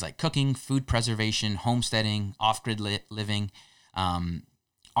into things like cooking, food preservation, homesteading, off-grid living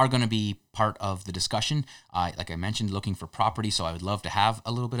are going to be part of the discussion. Like I mentioned, looking for property, so I would love to have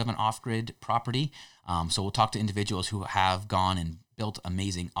a little bit of an off-grid property. So we'll talk to individuals who have gone and built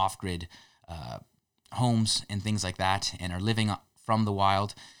amazing off-grid homes and things like that, and are living from the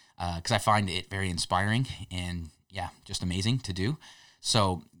wild, because I find it very inspiring and just amazing to do.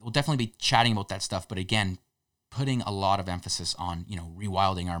 So we'll definitely be chatting about that stuff, but again, putting a lot of emphasis on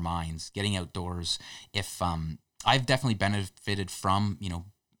rewilding our minds, getting outdoors. If I've definitely benefited from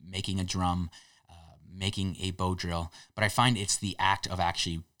making a drum, making a bow drill, but I find it's the act of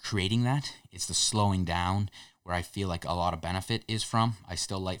actually creating that. It's the slowing down where I feel like a lot of benefit is from. I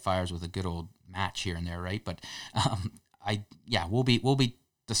still light fires with a good old match here and there, right? But we'll be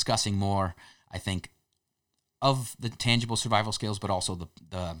discussing more, I think, of the tangible survival skills, but also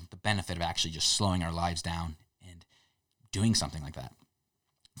the benefit of actually just slowing our lives down and doing something like that.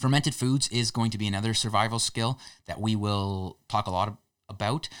 Fermented foods is going to be another survival skill that we will talk a lot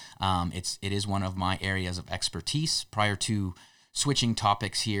about. It is one of my areas of expertise. Prior to switching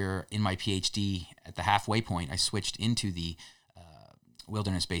topics here in my PhD at the halfway point, I switched into the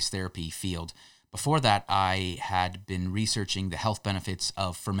wilderness-based therapy field. Before that, I had been researching the health benefits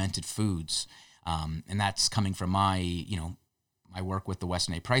of fermented foods, and that's coming from my work with the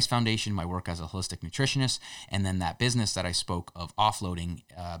Weston A. Price Foundation, my work as a holistic nutritionist, and then that business that I spoke of offloading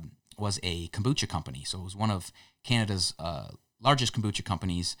was a kombucha company. So it was one of Canada's largest kombucha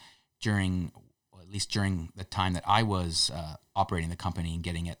companies during the time that I was operating the company and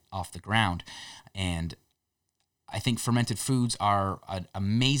getting it off the ground. And I think fermented foods are an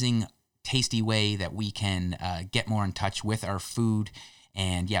amazing, tasty way that we can get more in touch with our food.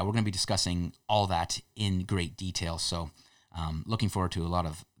 And we're going to be discussing all that in great detail. So looking forward to a lot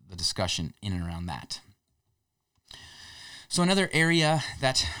of the discussion in and around that. So another area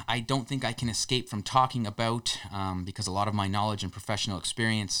that I don't think I can escape from talking about, because a lot of my knowledge and professional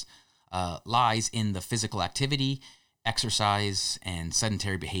experience lies in the physical activity, exercise, and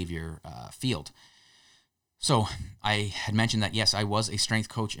sedentary behavior field. So I had mentioned that, yes, I was a strength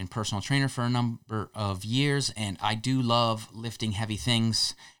coach and personal trainer for a number of years, and I do love lifting heavy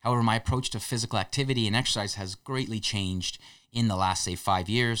things. However, my approach to physical activity and exercise has greatly changed in the last, say, 5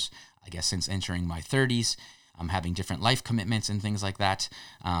 years, I guess since entering my 30s. I'm having different life commitments and things like that.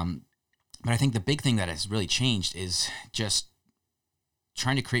 But I think the big thing that has really changed is just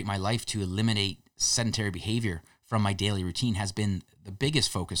trying to create my life to eliminate sedentary behavior from my daily routine has been the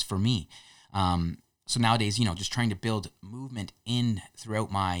biggest focus for me. So nowadays, just trying to build movement in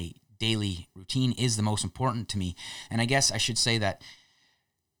throughout my daily routine is the most important to me. And I guess I should say that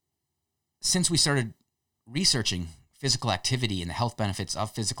since we started researching physical activity and the health benefits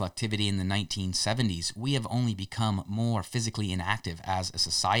of physical activity in the 1970s, we have only become more physically inactive as a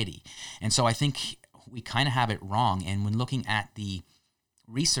society. And so I think we kind of have it wrong. And when looking at the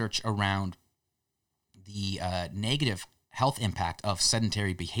research around the negative health impact of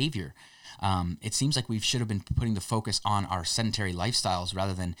sedentary behavior, it seems like we should have been putting the focus on our sedentary lifestyles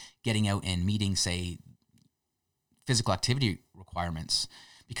rather than getting out and meeting, say, physical activity requirements.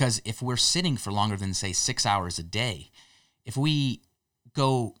 Because if we're sitting for longer than, say, 6 hours a day, if we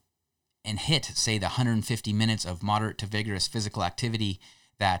go and hit, say, the 150 minutes of moderate to vigorous physical activity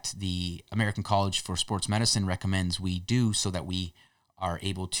that the American College for Sports Medicine recommends we do so that we are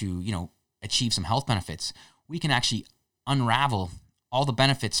able to, achieve some health benefits, we can actually unravel all the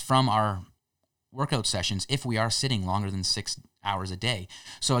benefits from our workout sessions if we are sitting longer than 6 hours a day.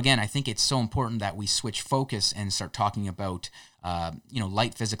 So again, I think it's so important that we switch focus and start talking about,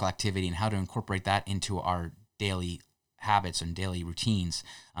 light physical activity and how to incorporate that into our daily habits and daily routines.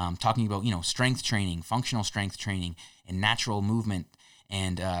 Talking about, strength training, functional strength training, and natural movement,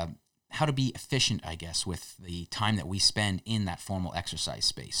 and how to be efficient, I guess, with the time that we spend in that formal exercise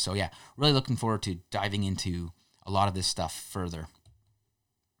space. So really looking forward to diving into a lot of this stuff further.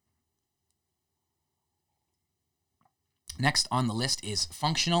 Next on the list is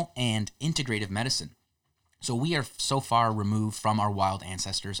functional and integrative medicine. So we are so far removed from our wild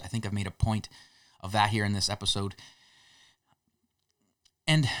ancestors. I think I've made a point of that here in this episode.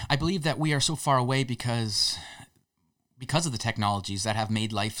 And I believe that we are so far away because of the technologies that have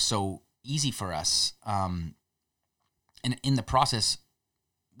made life so easy for us. And in the process,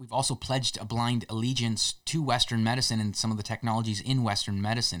 we've also pledged a blind allegiance to Western medicine and some of the technologies in Western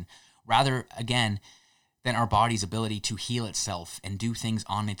medicine, rather, again, than our body's ability to heal itself and do things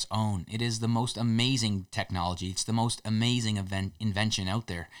on its own. It is the most amazing technology. It's the most amazing invention out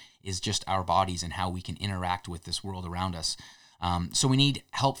there, is just our bodies and how we can interact with this world around us. So we need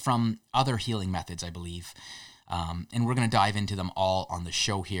help from other healing methods, I believe. And we're going to dive into them all on the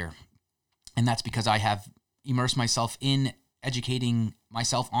show here. And that's because I have immersed myself in educating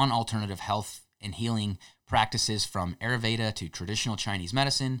myself on alternative health and healing practices, from Ayurveda to traditional Chinese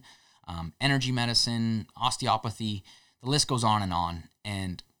medicine, energy medicine, osteopathy. The list goes on.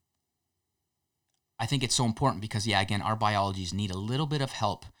 And I think it's so important because, again, our biologies need a little bit of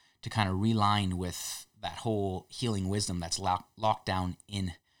help to kind of realign with that whole healing wisdom that's locked down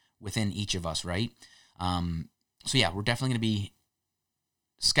within each of us, right? We're definitely going to be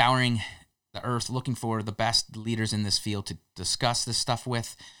scouring the earth, looking for the best leaders in this field to discuss this stuff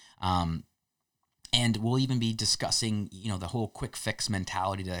with. And we'll even be discussing, the whole quick fix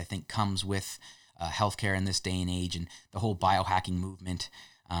mentality that I think comes with healthcare in this day and age, and the whole biohacking movement,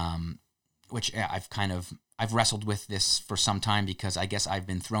 which I've wrestled with this for some time, because I guess I've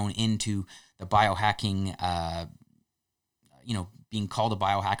been thrown into the biohacking, being called a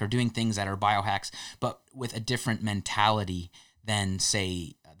biohacker, doing things that are biohacks, but with a different mentality than,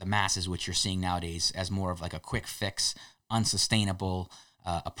 say, the masses, which you're seeing nowadays as more of like a quick fix, unsustainable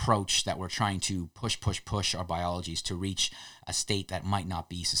approach that we're trying to push our biologies to reach a state that might not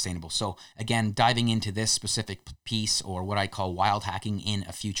be sustainable. So again, diving into this specific piece, or what I call wild hacking, in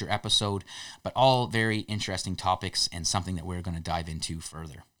a future episode, but all very interesting topics and something that we're going to dive into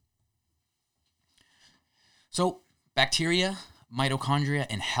further. So bacteria, mitochondria,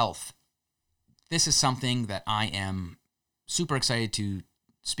 and health. This is something that I am super excited to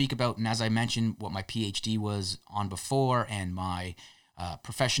speak about. And as I mentioned, what my PhD was on before, and my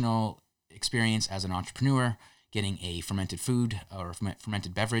professional experience as an entrepreneur, getting a fermented food or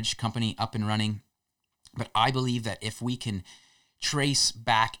fermented beverage company up and running. But I believe that if we can trace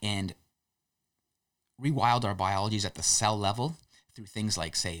back and rewild our biologies at the cell level through things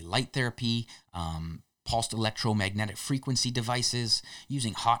like, say, light therapy, pulsed electromagnetic frequency devices,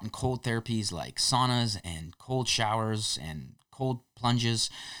 using hot and cold therapies like saunas and cold showers and cold plunges,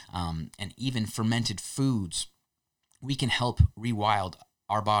 and even fermented foods, we can help rewild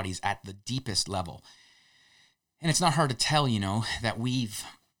our bodies at the deepest level. And it's not hard to tell, that we've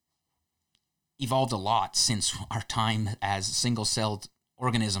evolved a lot since our time as single-celled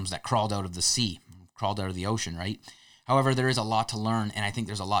organisms that crawled out of the sea, crawled out of the ocean, right? However, there is a lot to learn, and I think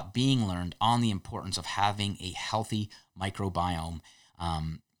there's a lot being learned on the importance of having a healthy microbiome.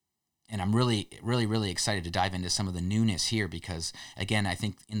 And I'm really, really, really excited to dive into some of the newness here, because, again, I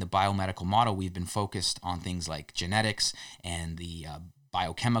think in the biomedical model, we've been focused on things like genetics and the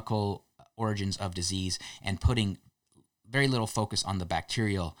biochemical origins of disease, and putting very little focus on the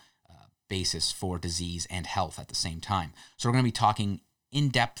bacterial basis for disease and health at the same time. So we're going to be talking in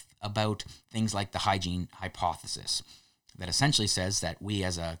depth about things like the hygiene hypothesis, that essentially says that we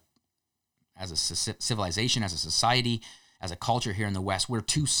as a civilization, as a society, as a culture here in the West, we're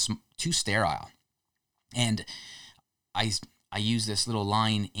too sterile. And I use this little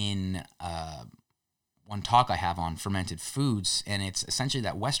line in one talk I have on fermented foods, and it's essentially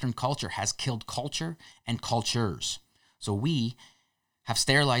that Western culture has killed culture and cultures. So we have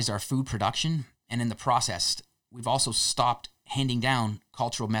sterilized our food production, and in the process, we've also stopped handing down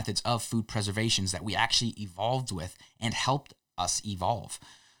cultural methods of food preservations that we actually evolved with and helped us evolve.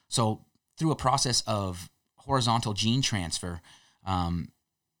 So through a process of horizontal gene transfer,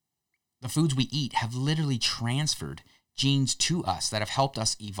 the foods we eat have literally transferred genes to us that have helped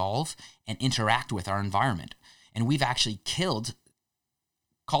us evolve and interact with our environment. And we've actually killed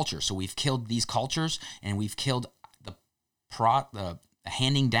culture. So we've killed these cultures, and we've killed the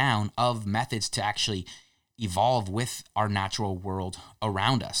handing down of methods to actually evolve with our natural world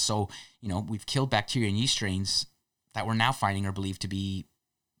around us. So, we've killed bacteria and yeast strains that we're now finding are believed to be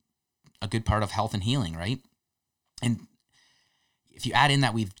a good part of health and healing, right? And if you add in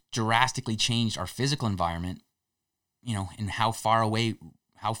that we've drastically changed our physical environment, and how far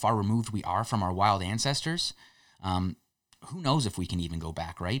removed we are from our wild ancestors, who knows if we can even go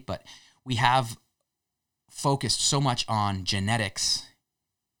back, right? But we have focused so much on genetics,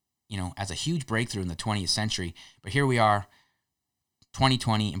 as a huge breakthrough in the 20th century. But here we are,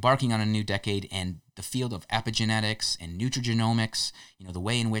 2020, embarking on a new decade, and the field of epigenetics and nutrigenomics, the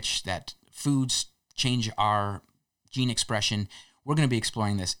way in which that foods change our gene expression. We're going to be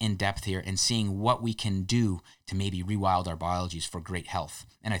exploring this in depth here and seeing what we can do to maybe rewild our biologies for great health.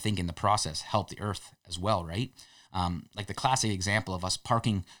 And I think in the process, help the earth as well, right? Like the classic example of us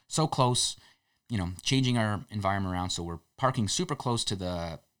parking so close, changing our environment around. So we're parking super close to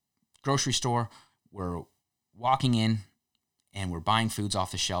the grocery store. We're walking in and we're buying foods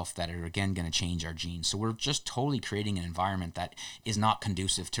off the shelf that are, again, going to change our genes. So we're just totally creating an environment that is not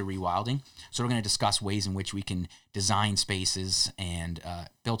conducive to rewilding. So we're going to discuss ways in which we can design spaces and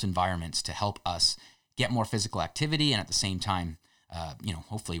built environments to help us get more physical activity, and at the same time,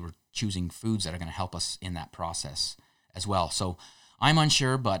 hopefully we're choosing foods that are going to help us in that process as well. So I'm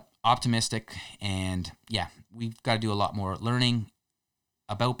unsure, but optimistic. And yeah, we've got to do a lot more learning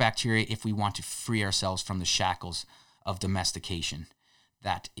about bacteria if we want to free ourselves from the shackles of domestication.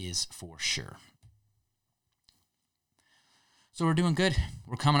 That is for sure. So we're doing good.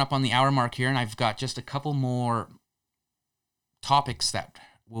 We're coming up on the hour mark here, and I've got just a couple more topics that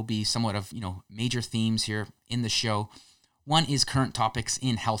will be somewhat of, major themes here in the show. One is current topics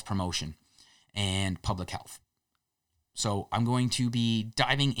in health promotion and public health. So I'm going to be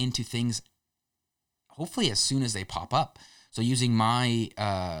diving into things hopefully as soon as they pop up. So using my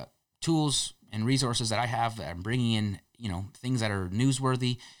tools and resources that I have, I'm bringing in, things that are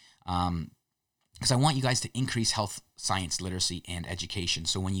newsworthy, because I want you guys to increase health science literacy and education.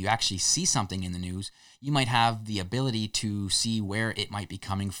 So when you actually see something in the news, you might have the ability to see where it might be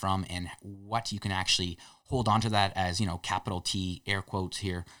coming from and what you can actually hold on to that as, capital T, air quotes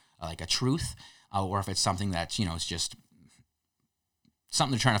here, like a truth, or if it's something that, it's just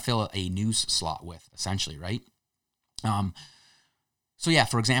something they're trying to fill a news slot with, essentially, right? So yeah,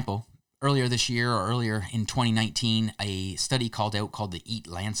 for example, earlier this year or earlier in 2019, a study called the Eat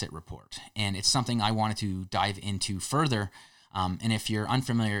Lancet report. And it's something I wanted to dive into further. And if you're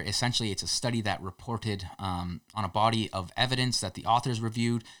unfamiliar, essentially it's a study that reported on a body of evidence that the authors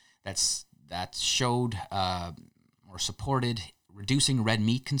reviewed that showed or supported reducing red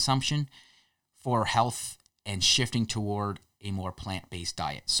meat consumption for health and shifting toward a more plant-based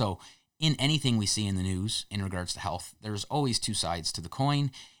diet. So in anything we see in the news in regards to health, there's always two sides to the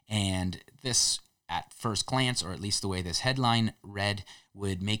coin. And this, at first glance, or at least the way this headline read,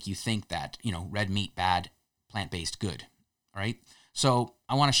 would make you think that, red meat bad, plant-based good, right? So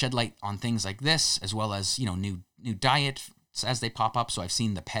I want to shed light on things like this, as well as, new diets as they pop up. So I've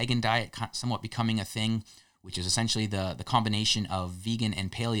seen the pagan diet somewhat becoming a thing, which is essentially the combination of vegan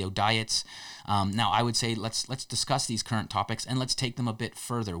and paleo diets. Now, I would say let's discuss these current topics and let's take them a bit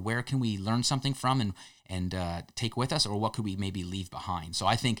further. Where can we learn something from and take with us, or what could we maybe leave behind? So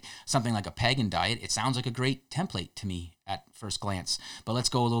I think something like a pagan diet, it sounds like a great template to me at first glance. But let's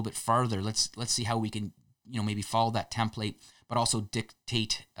go a little bit farther. Let's see how we can maybe follow that template, but also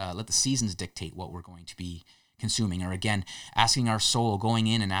dictate, let the seasons dictate what we're going to be consuming, or again, going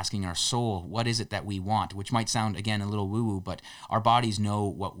in and asking our soul, what is it that we want, which might sound, again, a little woo-woo, but our bodies know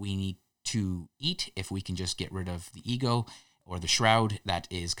what we need to eat if we can just get rid of the ego or the shroud that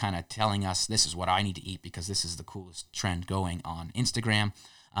is kind of telling us this is what I need to eat because this is the coolest trend going on Instagram.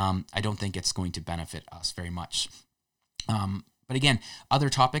 I don't think it's going to benefit us very much. But again, other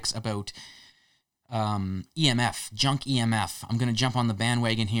topics about EMF, junk EMF. I'm going to jump on the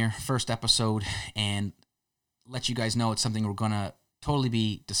bandwagon here, first episode, and let you guys know it's something we're going to totally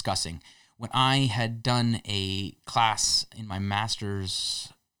be discussing. When I had done a class in my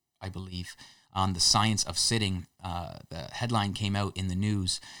master's, I believe, on the science of sitting, the headline came out in the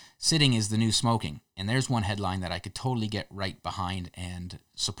news, "Sitting is the new smoking." And there's one headline that I could totally get right behind and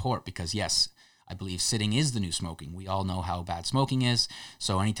support because, yes, I believe sitting is the new smoking. We all know how bad smoking is.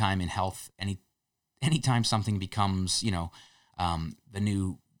 So anytime in health, anytime something becomes, the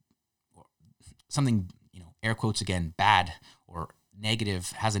new, something, air quotes again, bad or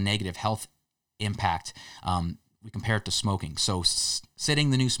negative, has a negative health impact, we compare it to smoking. So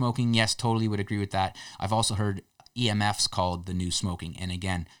sitting, the new smoking, yes, totally would agree with that. I've also heard EMFs called the new smoking. And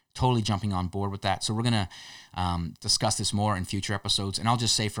again, totally jumping on board with that. So we're going to discuss this more in future episodes. And I'll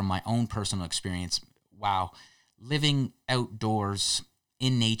just say from my own personal experience, wow, living outdoors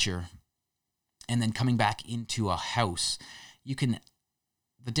in nature and then coming back into a house,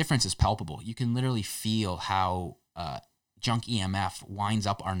 the difference is palpable. You can literally feel how junk EMF winds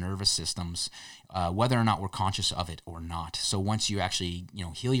up our nervous systems, whether or not we're conscious of it or not. So once you actually,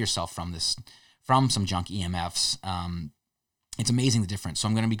 heal yourself from some junk EMFs, it's amazing the difference. So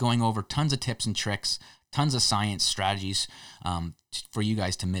I'm going to be going over tons of tips and tricks, tons of science strategies for you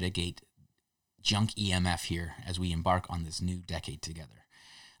guys to mitigate junk EMF here as we embark on this new decade together.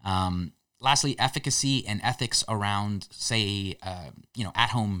 Lastly, efficacy and ethics around, say,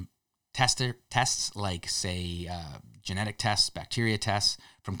 at-home tests like, say, genetic tests, bacteria tests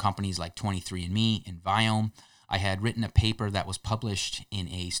from companies like 23andMe and Viome. I had written a paper that was published in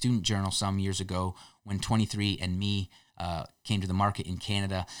a student journal some years ago when 23andMe came to the market in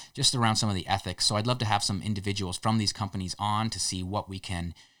Canada, just around some of the ethics. So I'd love to have some individuals from these companies on to see what we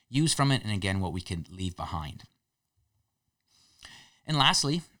can use from it, and again, what we can leave behind. And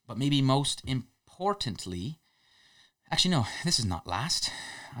lastly, but maybe most importantly, actually no, this is not last.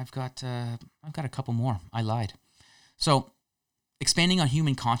 I've got a couple more. I lied. So, expanding on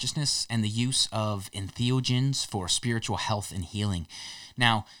human consciousness and the use of entheogens for spiritual health and healing.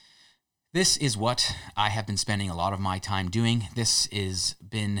 Now, this is what I have been spending a lot of my time doing. This has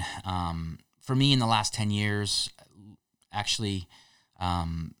been, for me in the last 10 years, actually,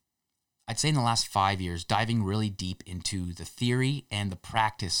 I'd say in the last 5 years, diving really deep into the theory and the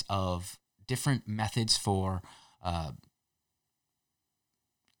practice of different methods for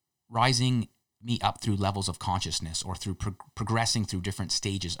rising me up through levels of consciousness, or through progressing through different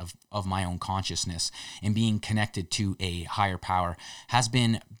stages of my own consciousness and being connected to a higher power has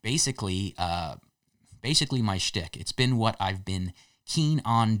been basically my shtick. It's been what I've been keen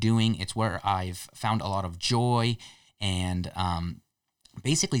on doing. It's where I've found a lot of joy. And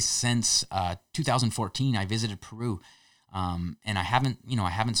basically since 2014, I visited Peru, and I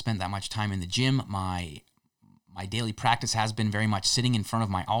haven't spent that much time in the gym. My daily practice has been very much sitting in front of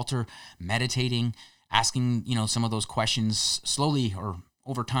my altar, meditating, asking, some of those questions slowly, or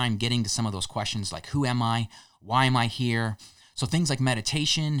over time, getting to some of those questions like, who am I? Why am I here? So things like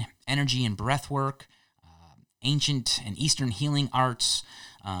meditation, energy and breath work, ancient and Eastern healing arts,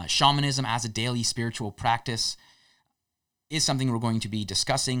 shamanism as a daily spiritual practice is something we're going to be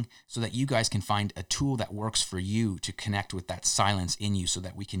discussing, so that you guys can find a tool that works for you to connect with that silence in you, so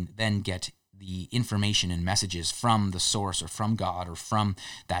that we can then get the information and messages from the source, or from God, or from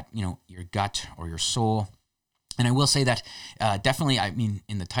that, your gut or your soul. And I will say that definitely,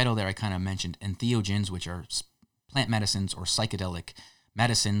 in the title there, I kind of mentioned entheogens, which are plant medicines or psychedelic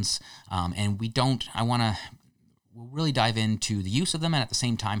medicines. And we'll really dive into the use of them, and at the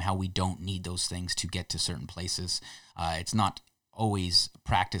same time, how we don't need those things to get to certain places. It's not always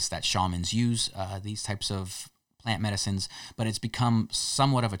practice that shamans use these types of plant medicines, but it's become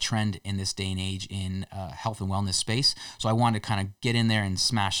somewhat of a trend in this day and age in health and wellness space. So I wanted to kind of get in there and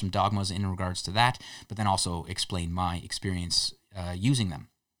smash some dogmas in regards to that, but then also explain my experience using them.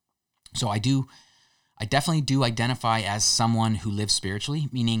 So I definitely do identify as someone who lives spiritually,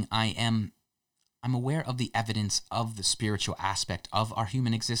 meaning I'm aware of the evidence of the spiritual aspect of our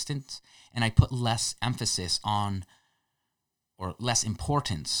human existence, and I put less emphasis on, or less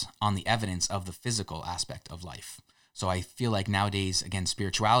importance on, the evidence of the physical aspect of life. So I feel like nowadays, again,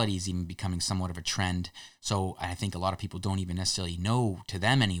 spirituality is even becoming somewhat of a trend. So I think a lot of people don't even necessarily know, to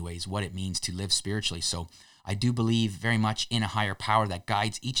them anyways, what it means to live spiritually. So I do believe very much in a higher power that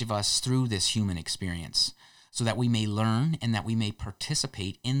guides each of us through this human experience, so that we may learn and that we may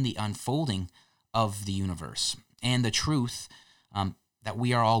participate in the unfolding of the universe and the truth that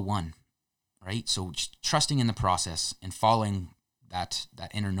we are all one. Right? So just trusting in the process and following that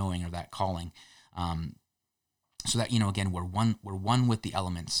inner knowing, or that calling, so that, again, we're one with the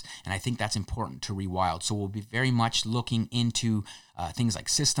elements. And I think that's important to ReWild. So we'll be very much looking into things like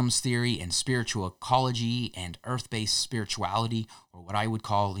systems theory and spiritual ecology and earth-based spirituality, or what I would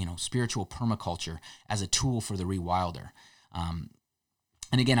call, spiritual permaculture, as a tool for the ReWilder.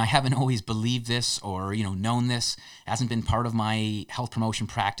 And again, I haven't always believed this, or, known this. It hasn't been part of my health promotion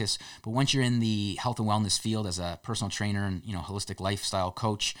practice. But once you're in the health and wellness field as a personal trainer and, holistic lifestyle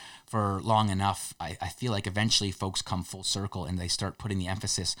coach for long enough, I feel like eventually folks come full circle, and they start putting the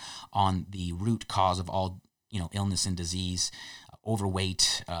emphasis on the root cause of all, illness and disease,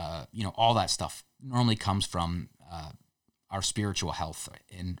 overweight, all that stuff normally comes from our spiritual health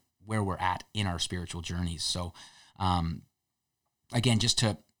and where we're at in our spiritual journeys. So, again, just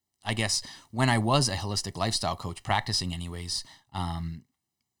to, I guess, when I was a holistic lifestyle coach practicing anyways,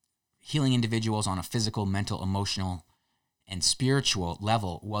 healing individuals on a physical, mental, emotional, and spiritual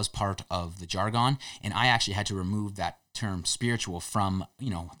level was part of the jargon. And I actually had to remove that term spiritual from,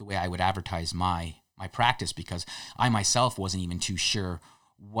 the way I would advertise my practice, because I myself wasn't even too sure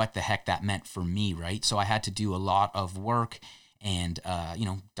what the heck that meant for me, right? So I had to do a lot of work and,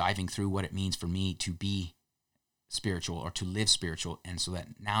 diving through what it means for me to be spiritual, or to live spiritual. And so that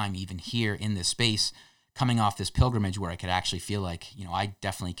now I'm even here in this space, coming off this pilgrimage, where I could actually feel like, I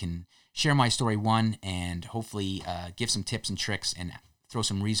definitely can share my story, and hopefully give some tips and tricks and throw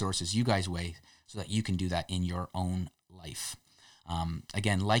some resources you guys' way, so that you can do that in your own life.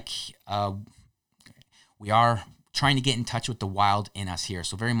 Again, we are trying to get in touch with the wild in us here.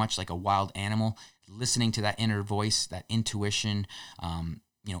 So very much like a wild animal, listening to that inner voice, that intuition,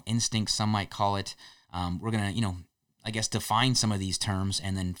 instinct, some might call it. We're going to, define some of these terms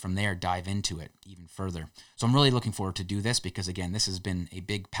and then from there dive into it even further. So I'm really looking forward to do this because, again, this has been a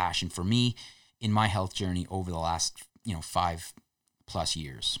big passion for me in my health journey over the last, 5+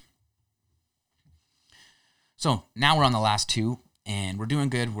 years. So now we're on the last two and we're doing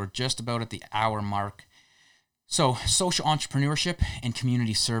good. We're just about at the hour mark. So social entrepreneurship and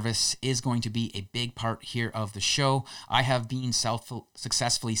community service is going to be a big part here of the show. I have been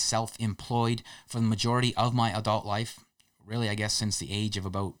successfully self-employed for the majority of my adult life. Really, I guess since the age of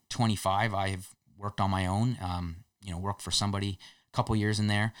about 25, I have worked on my own, worked for somebody a couple years in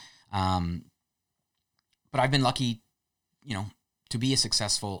there. But I've been lucky, to be a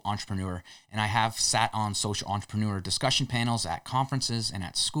successful entrepreneur. And I have sat on social entrepreneur discussion panels at conferences and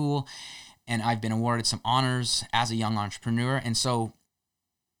at school. And I've been awarded some honors as a young entrepreneur. And so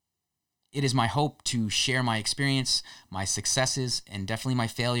it is my hope to share my experience, my successes, and definitely my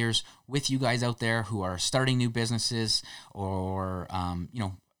failures with you guys out there who are starting new businesses or,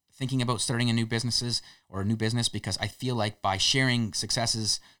 thinking about starting a new business, because I feel like by sharing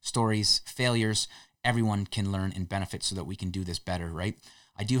successes, stories, failures, everyone can learn and benefit so that we can do this better, right?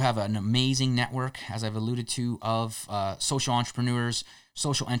 I do have an amazing network, as I've alluded to, of social entrepreneurs,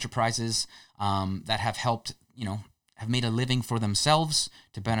 social enterprises that have helped, have made a living for themselves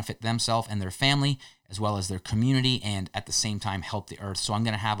to benefit themselves and their family, as well as their community, and at the same time help the earth. So I'm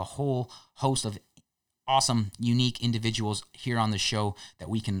going to have a whole host of awesome, unique individuals here on the show that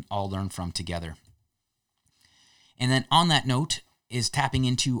we can all learn from together. And then on that note is tapping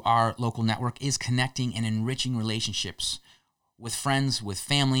into our local network, is connecting and enriching relationships with friends, with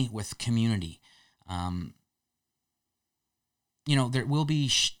family, with community. There will be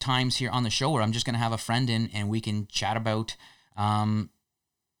times here on the show where I'm just going to have a friend in and we can chat about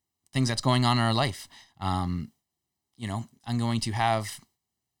things that's going on in our life. I'm going to have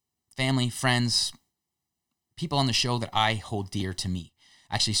family, friends, people on the show that I hold dear to me.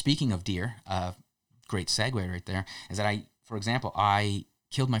 Actually, speaking of deer, great segue right there, is that for example, I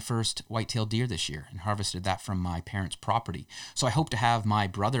killed my first white-tailed deer this year and harvested that from my parents' property. So I hope to have my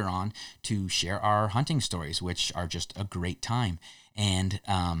brother on to share our hunting stories, which are just a great time. And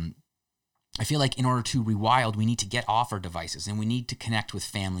I feel like in order to ReWild, we need to get off our devices and we need to connect with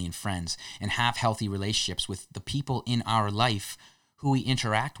family and friends and have healthy relationships with the people in our life who we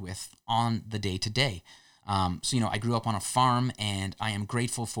interact with on the day-to-day. I grew up on a farm and I am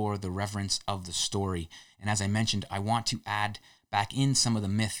grateful for the reverence of the story. And as I mentioned, I want to add back in some of the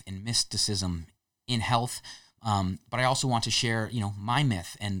myth and mysticism in health. But I also want to share, my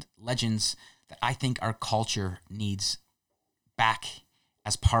myth and legends that I think our culture needs back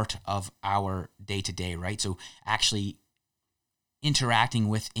as part of our day-to-day, right? So actually interacting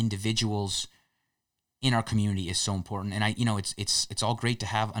with individuals in our community is so important. And it's all great to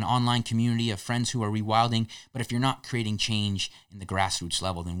have an online community of friends who are rewilding, but if you're not creating change in the grassroots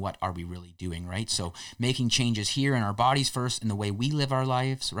level, then what are we really doing, right? So making changes here in our bodies first, in the way we live our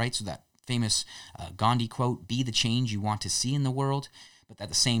lives, right? So that famous Gandhi quote, be the change you want to see in the world, but at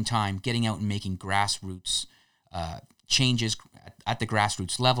the same time, getting out and making grassroots changes at the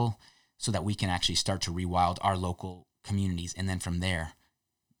grassroots level so that we can actually start to rewild our local communities. And then from there,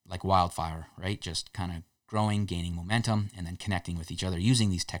 like wildfire, right? Just kind of growing, gaining momentum, and then connecting with each other using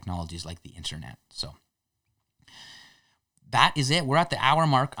these technologies like the internet. So that is it. We're at the hour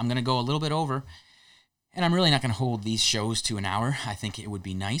mark. I'm going to go a little bit over, and I'm really not going to hold these shows to an hour. I think it would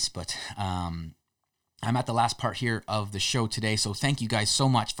be nice, but I'm at the last part here of the show today. So thank you guys so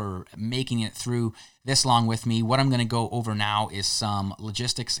much for making it through this long with me. What I'm going to go over now is some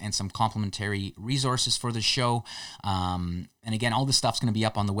logistics and some complementary resources for the show. And again, all this stuff's going to be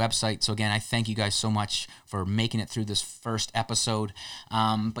up on the website. So again, I thank you guys so much for making it through this first episode.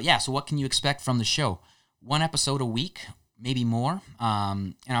 So what can you expect from the show? One episode a week, maybe more.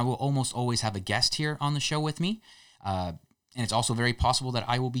 And I will almost always have a guest here on the show with me. And it's also very possible that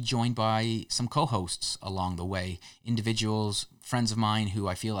I will be joined by some co-hosts along the way, individuals, friends of mine who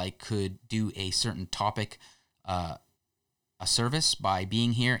I feel like could do a certain topic, a service by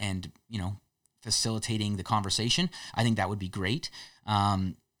being here and, facilitating the conversation. I think that would be great.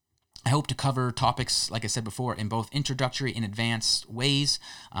 I hope to cover topics, like I said before, in both introductory and advanced ways.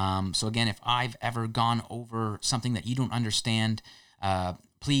 So again, if I've ever gone over something that you don't understand,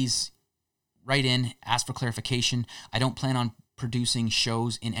 please write in, ask for clarification. I don't plan on producing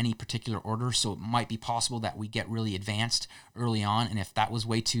shows in any particular order, so it might be possible that we get really advanced early on, and if that was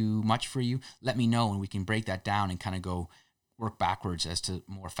way too much for you, let me know, and we can break that down and kind of go work backwards as to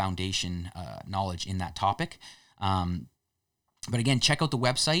more foundation knowledge in that topic. But again, check out the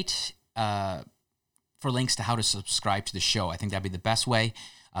website for links to how to subscribe to the show. I think that'd be the best way.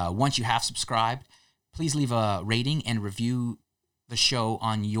 Once you have subscribed, please leave a rating and review the show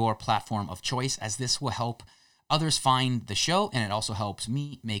on your platform of choice, as this will help others find the show, and it also helps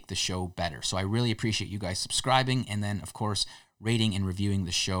me make the show better. So I really appreciate you guys subscribing, and then of course rating and reviewing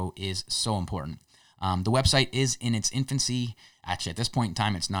the show is so important. The website is in its infancy. Actually, at this point in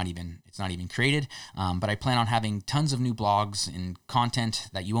time, it's not even created. But I plan on having tons of new blogs and content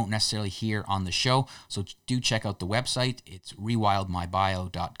that you won't necessarily hear on the show. So do check out the website. It's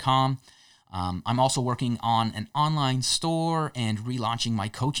rewildmybio.com. I'm also working on an online store and relaunching my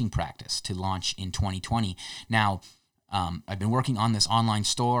coaching practice to launch in 2020. Now, I've been working on this online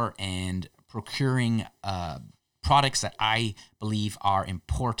store and procuring products that I believe are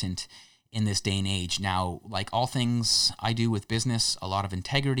important in this day and age. Now, like all things I do with business, a lot of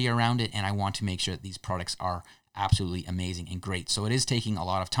integrity around it, and I want to make sure that these products are absolutely amazing and great. So it is taking a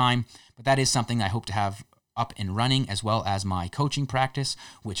lot of time, but that is something I hope to have up and running, as well as my coaching practice,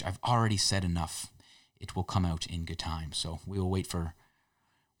 which I've already said enough. It will come out in good time. So we will wait for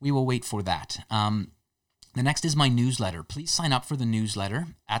that. The next is my newsletter. Please sign up for the newsletter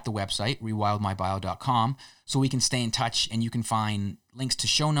at the website, rewildmybio.com, so we can stay in touch, and you can find links to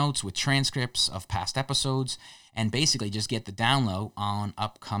show notes with transcripts of past episodes, and basically just get the download on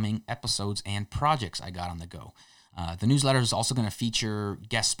upcoming episodes and projects I got on the go. The newsletter is also going to feature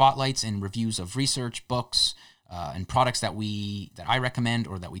guest spotlights and reviews of research, books, and products that I recommend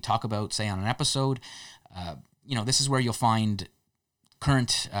or that we talk about, say, on an episode. This is where you'll find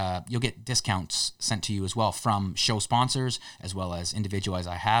you'll get discounts sent to you as well from show sponsors, as well as individuals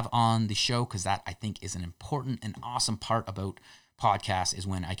I have on the show, because that, I think, is an important and awesome part about podcasts, is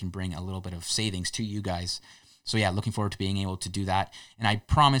when I can bring a little bit of savings to you guys. So yeah, looking forward to being able to do that. And I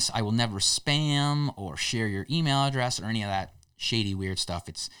promise I will never spam or share your email address or any of that shady, weird stuff.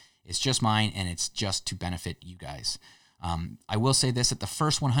 It's just mine, and it's just to benefit you guys. I will say this, that the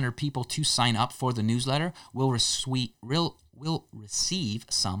first 100 people to sign up for the newsletter will receive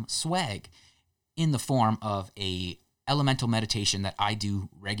some swag in the form of a elemental meditation that I do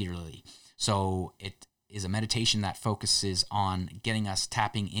regularly. So it is a meditation that focuses on getting us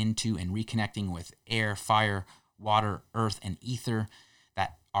tapping into and reconnecting with air, fire, water, earth, and ether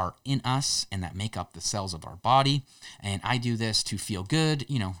that are in us and that make up the cells of our body. And I do this to feel good,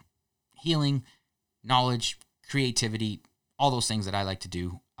 healing, knowledge, creativity, all those things that I like to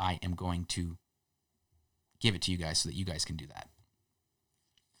do. I am going to give it to you guys so that you guys can do that.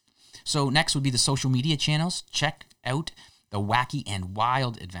 So next would be the social media channels. Check out the Wacky and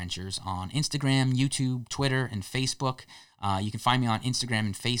Wild Adventures on Instagram, YouTube, Twitter, and Facebook. You can find me on Instagram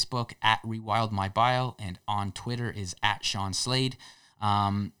and Facebook at ReWildMyBio, and on Twitter is at Shawn Slade.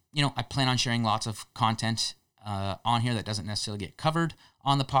 I plan on sharing lots of content on here that doesn't necessarily get covered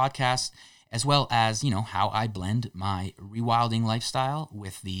on the podcast, as well as, how I blend my rewilding lifestyle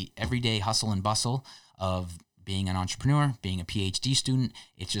with the everyday hustle and bustle of being an entrepreneur, being a PhD student.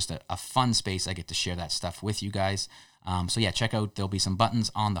 It's just a fun space. I get to share that stuff with you guys. So yeah, check out, there'll be some buttons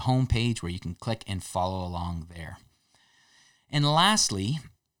on the home page where you can click and follow along there. And lastly,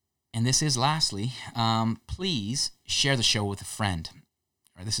 please share the show with a friend.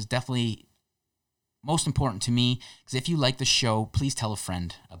 This is definitely most important to me, because if you like the show, please tell a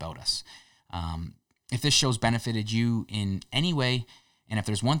friend about us. If this show's benefited you in any way, and if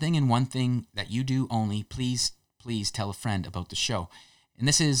there's one thing that you do only, please tell a friend about the show. And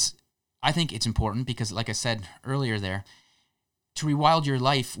I think it's important because, like I said earlier there, to rewild your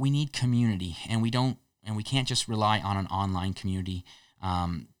life, we need community, and we can't just rely on an online community.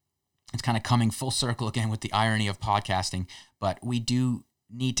 It's kind of coming full circle again with the irony of podcasting, but we do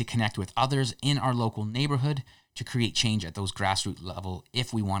need to connect with others in our local neighborhood to create change at those grassroots level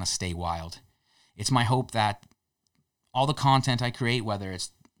if we want to stay wild. It's my hope that all the content I create, whether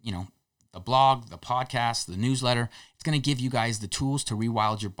it's, the blog, the podcast, the newsletter, it's going to give you guys the tools to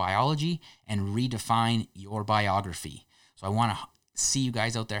rewild your biology and redefine your biography. So I want to see you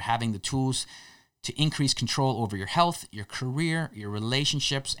guys out there having the tools to increase control over your health, your career, your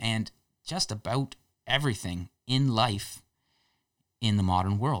relationships, and just about everything in life in the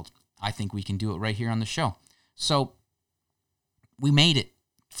modern world. I think we can do it right here on the show. So we made it.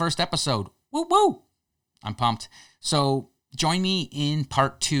 First episode. Woo woo! I'm pumped. So join me in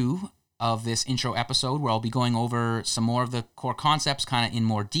part 2 of this intro episode, where I'll be going over some more of the core concepts kind of in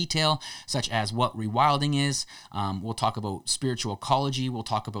more detail, such as what rewilding is. We'll talk about spiritual ecology. We'll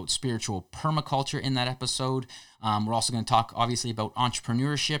talk about spiritual permaculture in that episode. We're also going to talk, obviously, about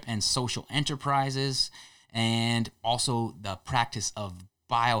entrepreneurship and social enterprises, and also the practice of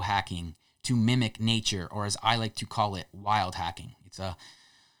biohacking to mimic nature, or as I like to call it, wild hacking. It's a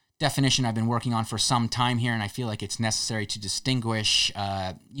definition I've been working on for some time here, and I feel like it's necessary to distinguish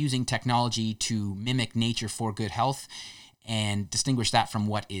using technology to mimic nature for good health and distinguish that from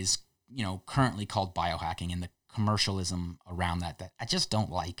what is, currently called biohacking and the commercialism around that I just don't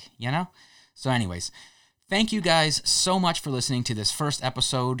like, So anyways, thank you guys so much for listening to this first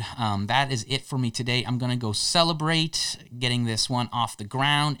episode. That is it for me today. I'm going to go celebrate getting this one off the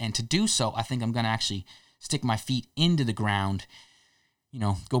ground, and to do so, I think I'm going to actually stick my feet into the ground,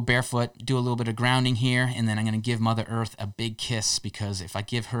 go barefoot, do a little bit of grounding here, and then I'm going to give Mother Earth a big kiss, because if I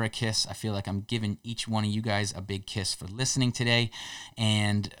give her a kiss, I feel like I'm giving each one of you guys a big kiss for listening today.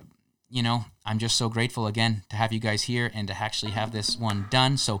 And I'm just so grateful again to have you guys here and to actually have this one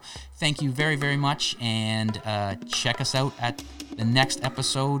done. So thank you very, very much. And check us out at the next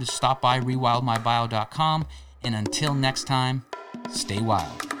episode. Stop by rewildmybio.com. And until next time, stay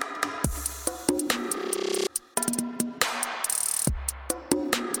wild.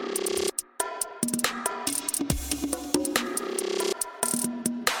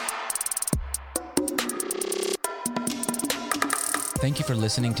 Thank you for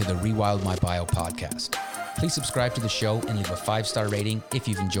listening to the ReWild My Bio podcast. Please subscribe to the show and leave a 5-star rating if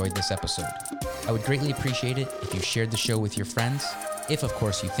you've enjoyed this episode. I would greatly appreciate it if you shared the show with your friends, if of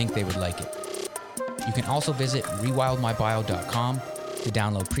course you think they would like it. You can also visit rewildmybio.com to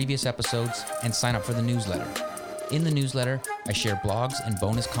download previous episodes and sign up for the newsletter. In the newsletter, I share blogs and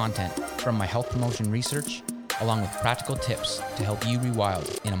bonus content from my health promotion research, along with practical tips to help you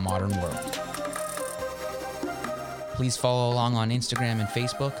rewild in a modern world. Please follow along on Instagram and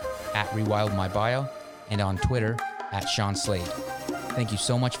Facebook at ReWildMyBio and on Twitter at Shawn Slade. Thank you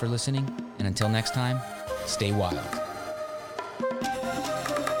so much for listening, and until next time, stay wild.